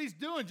 That's what he's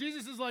doing.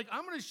 Jesus is like,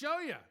 I'm going to show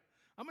you.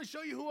 I'm going to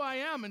show you who I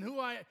am and who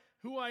I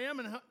am,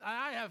 and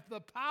I have the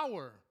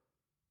power.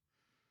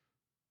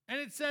 And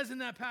it says in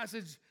that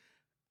passage,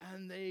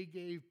 and they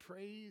gave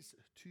praise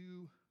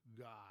to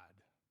God.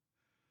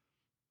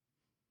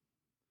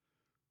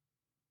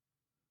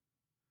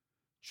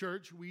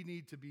 Church, we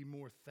need to be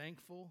more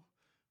thankful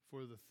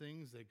for the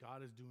things that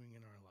God is doing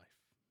in our life.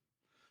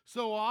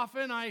 So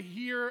often I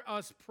hear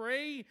us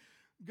pray,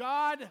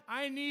 God,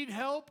 I need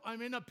help.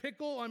 I'm in a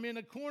pickle. I'm in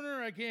a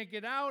corner. I can't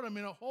get out. I'm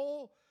in a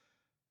hole.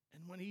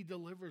 And when he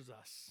delivers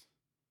us,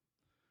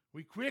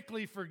 we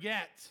quickly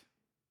forget.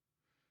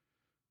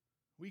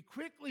 We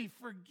quickly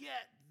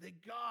forget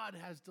that God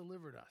has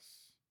delivered us.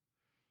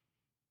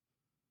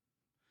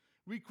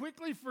 We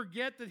quickly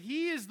forget that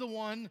he is the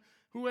one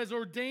who has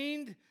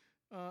ordained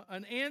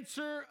an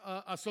answer,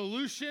 a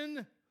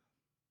solution,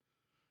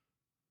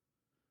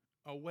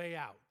 a way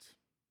out.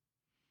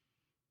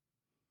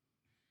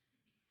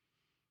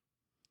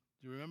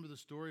 Do you remember the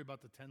story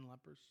about the 10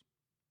 lepers?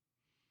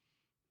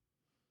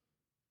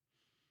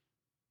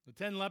 The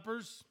 10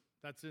 lepers,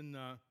 that's in,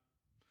 I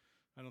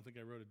don't think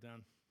I wrote it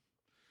down.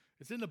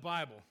 It's in the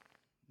Bible.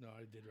 No,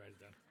 I did write it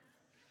down.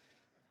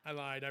 I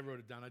lied, I wrote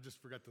it down. I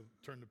just forgot to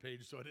turn the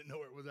page, so I didn't know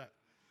where it was at.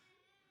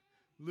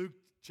 Luke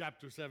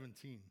chapter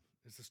 17.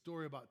 It's a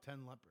story about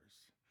 10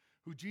 lepers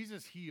who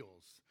Jesus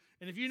heals.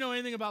 And if you know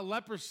anything about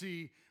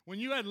leprosy, when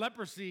you had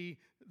leprosy,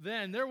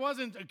 then there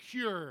wasn't a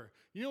cure.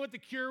 You know what the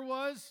cure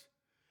was?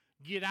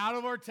 Get out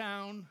of our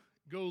town,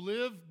 go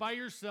live by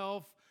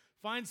yourself,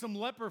 find some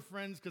leper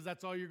friends, because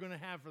that's all you're going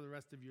to have for the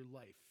rest of your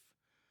life.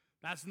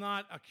 That's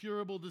not a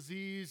curable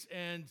disease,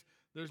 and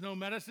there's no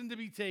medicine to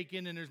be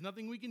taken, and there's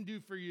nothing we can do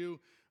for you.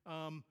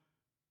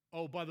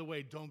 Oh, by the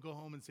way, don't go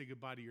home and say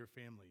goodbye to your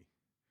family.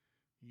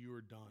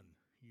 You're done.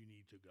 You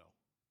need to go.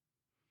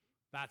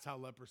 That's how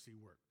leprosy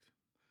worked.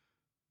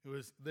 It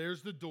was,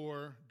 there's the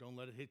door. Don't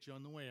let it hit you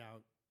on the way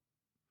out.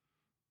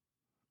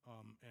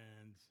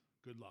 And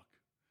good luck.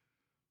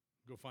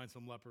 Go find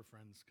some leper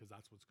friends, because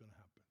that's what's going to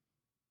happen.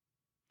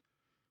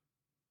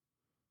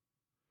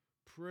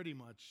 Pretty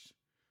much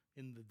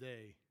in the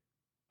day,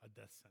 a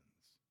death sentence.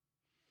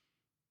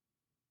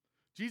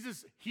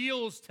 Jesus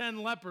heals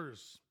 10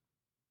 lepers.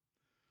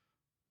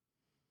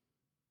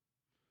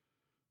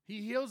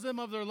 He heals them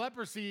of their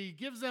leprosy. He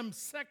gives them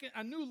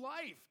a new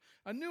life,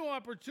 a new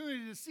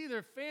opportunity to see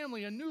their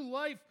family, a new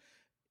life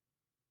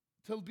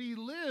to be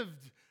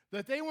lived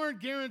that they weren't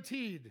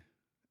guaranteed.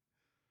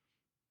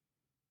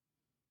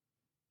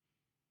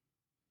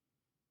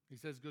 He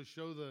says, go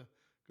show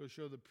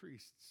the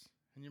priests.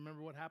 And you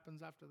remember what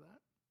happens after that?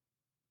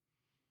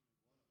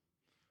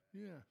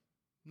 Yeah.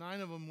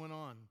 9 of them went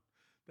on.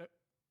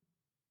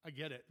 I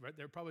get it, right?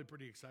 They're probably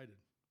pretty excited.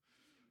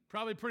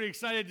 Probably pretty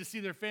excited to see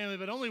their family,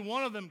 but only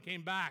one of them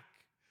came back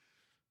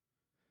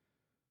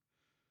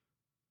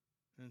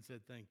and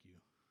said thank you.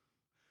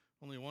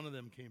 Only one of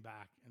them came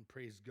back and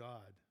praised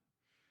God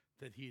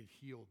that he had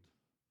healed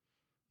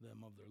them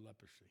of their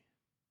leprosy.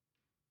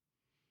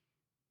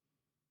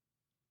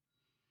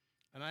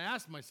 And I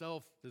asked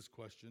myself this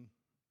question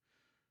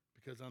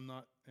because I'm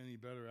not any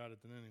better at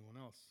it than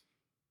anyone else.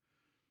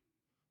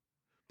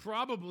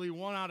 Probably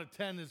 1 out of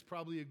 10 is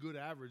probably a good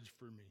average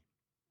for me.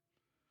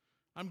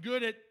 I'm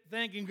good at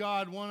thanking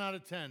God 1 out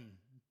of 10.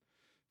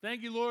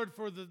 Thank you, Lord,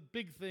 for the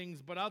big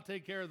things, but I'll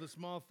take care of the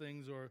small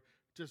things, or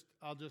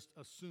I'll just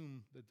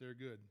assume that they're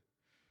good.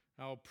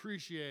 I'll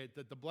appreciate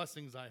that the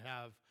blessings I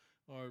have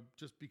are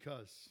just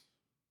because.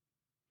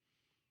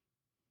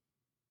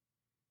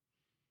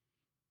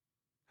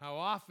 How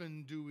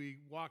often do we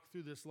walk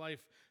through this life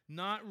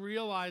not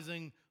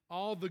realizing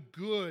all the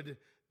good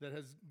that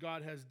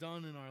God has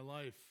done in our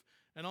life,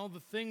 and all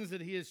the things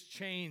that he has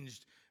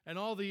changed, and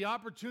all the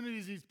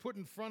opportunities he's put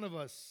in front of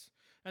us,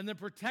 and the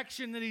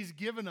protection that he's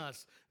given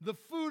us, the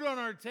food on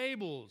our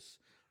tables,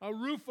 a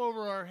roof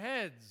over our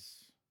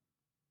heads.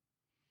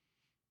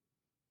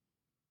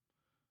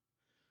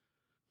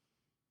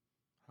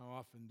 How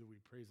often do we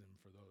praise him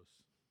for those?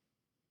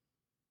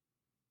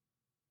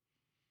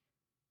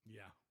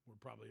 Yeah, we're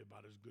probably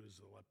about as good as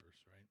the lepers,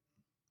 right?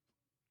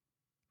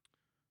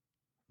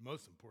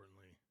 Most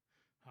importantly,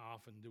 how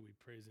often do we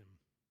praise him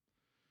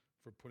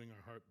for putting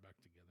our heart back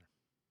together?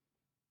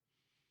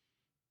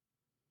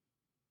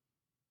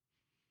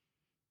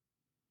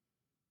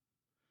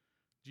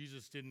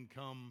 Jesus didn't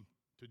come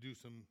to do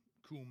some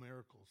cool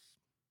miracles.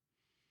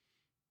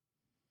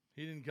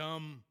 He didn't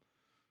come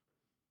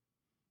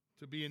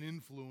to be an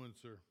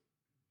influencer.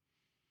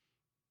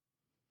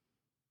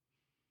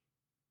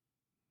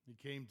 He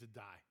came to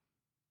die.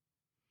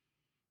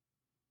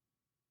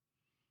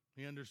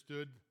 He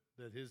understood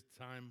that his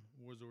time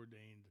was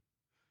ordained.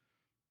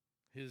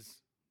 His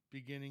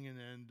beginning and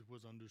end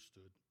was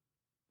understood.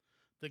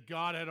 That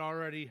God had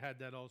already had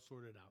that all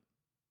sorted out.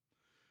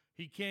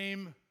 He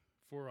came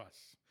for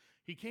us.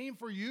 He came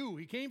for you.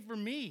 He came for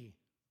me.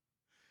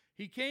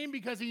 He came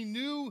because he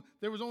knew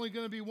there was only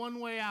going to be one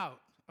way out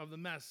of the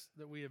mess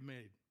that we have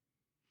made.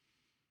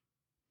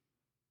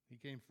 He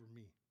came for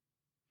me.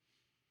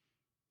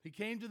 He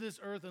came to this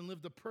earth and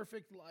lived a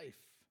perfect life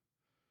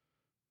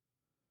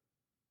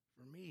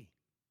for me.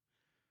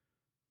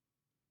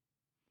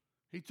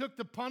 He took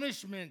the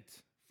punishment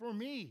for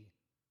me.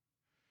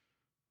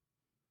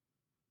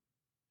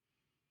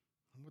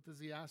 And what does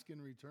he ask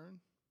in return?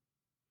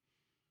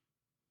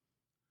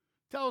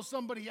 Tell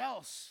somebody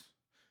else.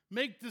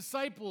 Make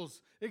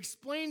disciples.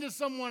 Explain to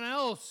someone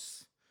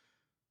else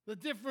the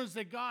difference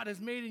that God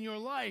has made in your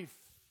life.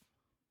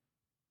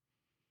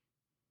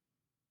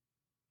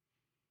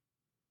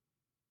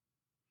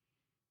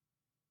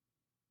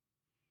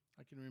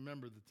 I can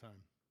remember the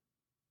time.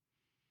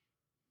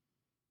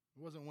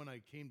 It wasn't when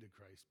I came to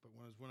Christ, but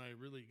it was when I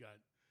really got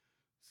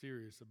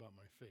serious about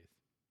my faith.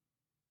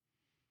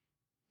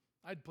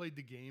 I'd played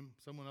the game.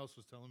 Someone else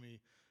was telling me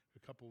a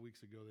couple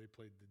weeks ago they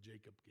played the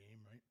Jacob game,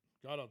 right?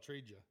 God, I'll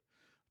trade you.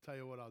 I'll tell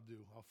you what I'll do.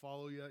 I'll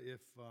follow you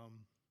if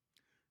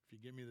you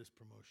give me this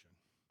promotion.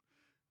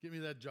 Give me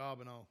that job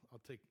and I'll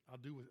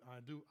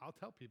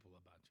tell people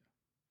about you.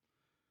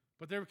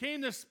 But there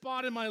came this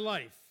spot in my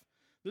life,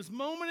 this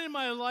moment in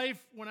my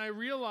life when I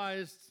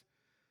realized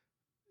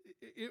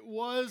it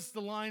was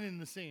the line in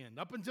the sand.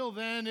 Up until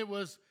then, it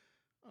was,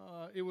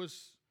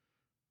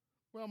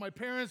 my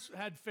parents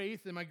had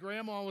faith and my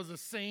grandma was a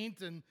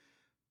saint and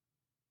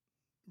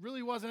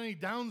really wasn't any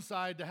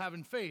downside to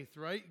having faith,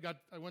 right?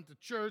 I went to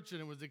church and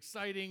it was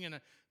exciting and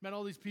I met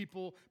all these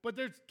people. But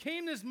there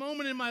came this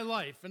moment in my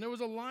life and there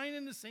was a line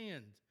in the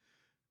sand.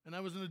 And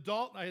I was an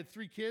adult. I had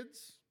 3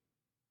 kids.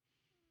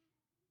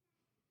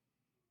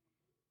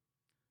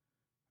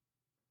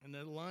 And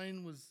that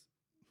line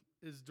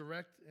is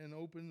direct and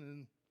open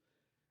and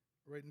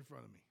right in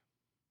front of me.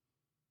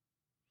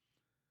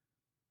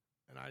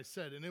 And I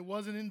said, and it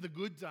wasn't in the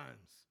good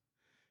times.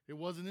 It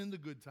wasn't in the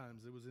good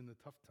times. It was in the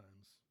tough times.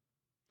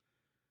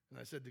 And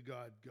I said to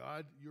God,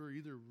 God, you're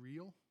either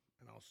real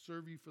and I'll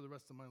serve you for the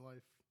rest of my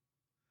life,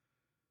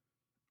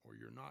 or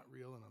you're not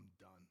real and I'm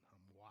done.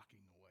 I'm walking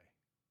away.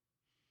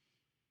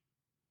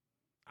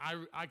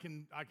 I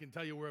can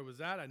tell you where I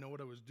was at. I know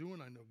what I was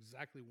doing. I know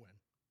exactly when.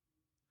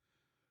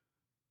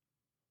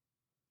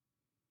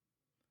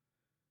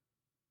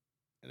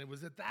 And it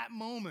was at that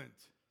moment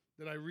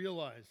that I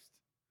realized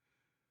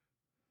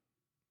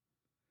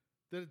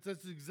that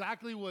that's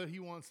exactly what he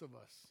wants of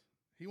us.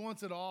 He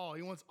wants it all.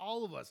 He wants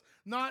all of us.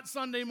 Not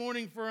Sunday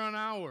morning for an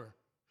hour.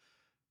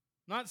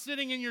 Not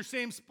sitting in your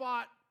same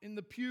spot in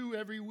the pew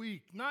every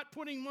week. Not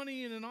putting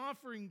money in an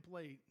offering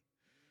plate.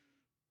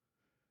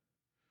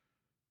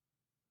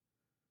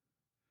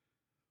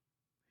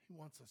 He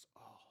wants us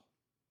all.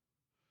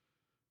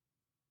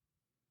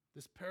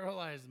 This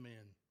paralyzed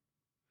man,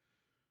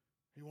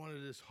 he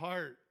wanted his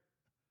heart.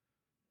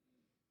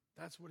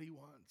 That's what he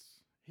wants.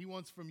 He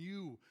wants from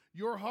you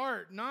your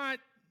heart, not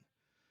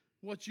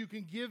what you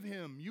can give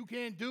him. You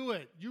can't do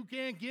it. You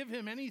can't give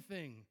him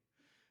anything.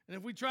 And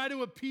if we try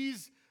to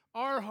appease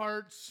our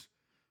hearts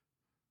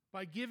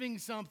by giving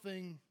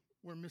something,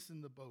 we're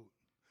missing the boat.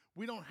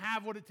 We don't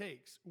have what it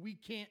takes. We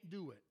can't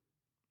do it.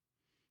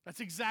 That's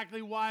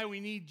exactly why we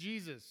need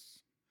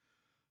Jesus.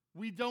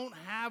 We don't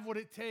have what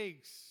it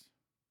takes.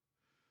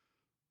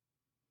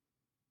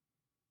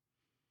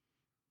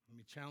 Let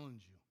me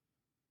challenge you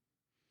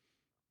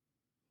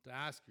to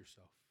ask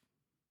yourself,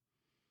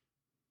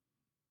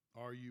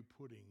 are you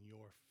putting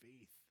your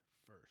faith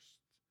first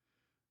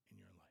in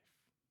your life?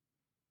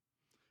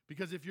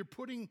 Because if you're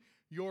putting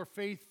your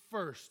faith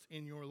first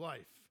in your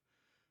life,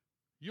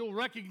 you'll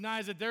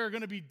recognize that there are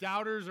going to be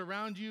doubters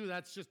around you.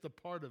 That's just a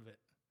part of it.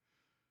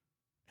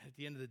 And at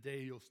the end of the day,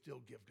 you'll still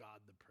give God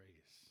the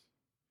praise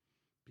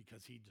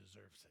because he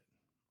deserves it.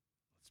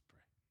 Let's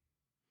pray.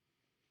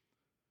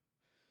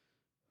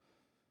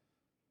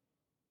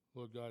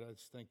 Lord God, I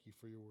just thank you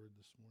for your word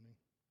this morning.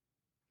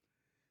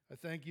 I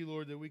thank you,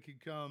 Lord, that we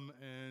could come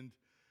and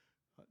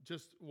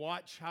just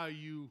watch how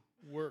you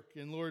work.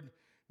 And Lord,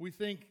 we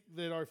think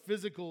that our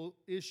physical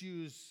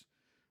issues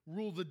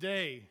rule the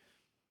day,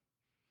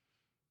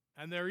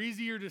 and they're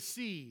easier to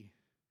see,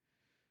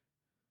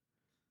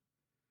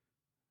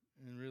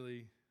 and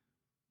really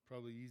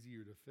probably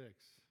easier to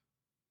fix.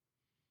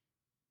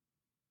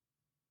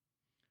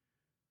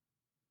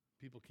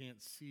 People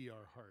can't see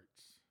our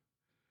hearts.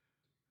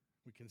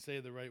 We can say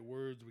the right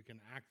words, we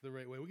can act the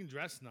right way, we can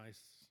dress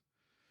nice.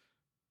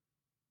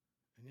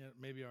 And yet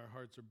maybe our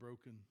hearts are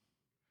broken.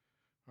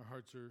 Our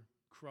hearts are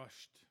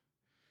crushed.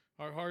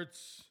 Our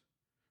hearts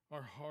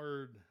are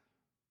hard.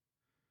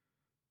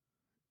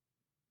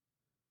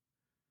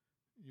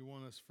 You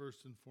want us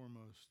first and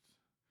foremost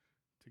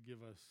to give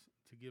you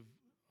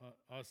our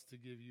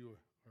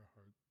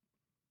heart.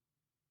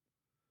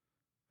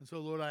 And so,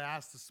 Lord, I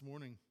ask this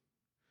morning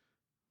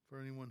for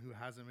anyone who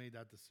hasn't made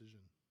that decision.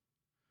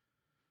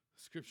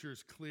 Scripture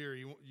is clear.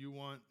 You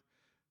want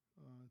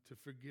to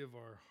forgive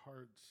our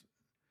hearts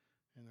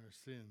and our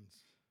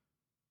sins.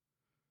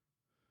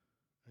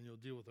 And you'll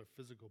deal with our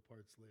physical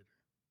parts later.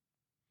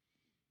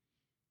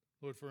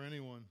 Lord, for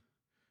anyone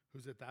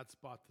who's at that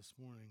spot this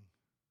morning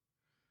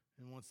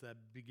and wants to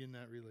begin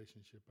that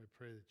relationship, I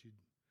pray that you'd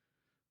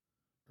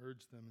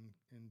urge them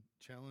and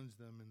challenge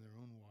them in their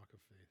own walk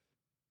of faith.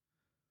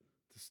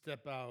 to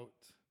step out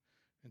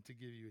and to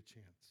give you a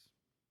chance,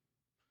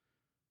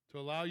 to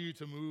allow you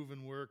to move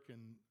and work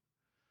and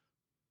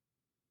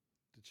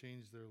to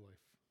change their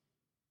life.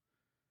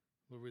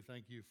 Lord, we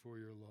thank you for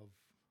your love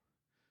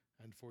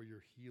and for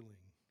your healing.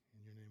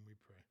 In your name we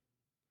pray.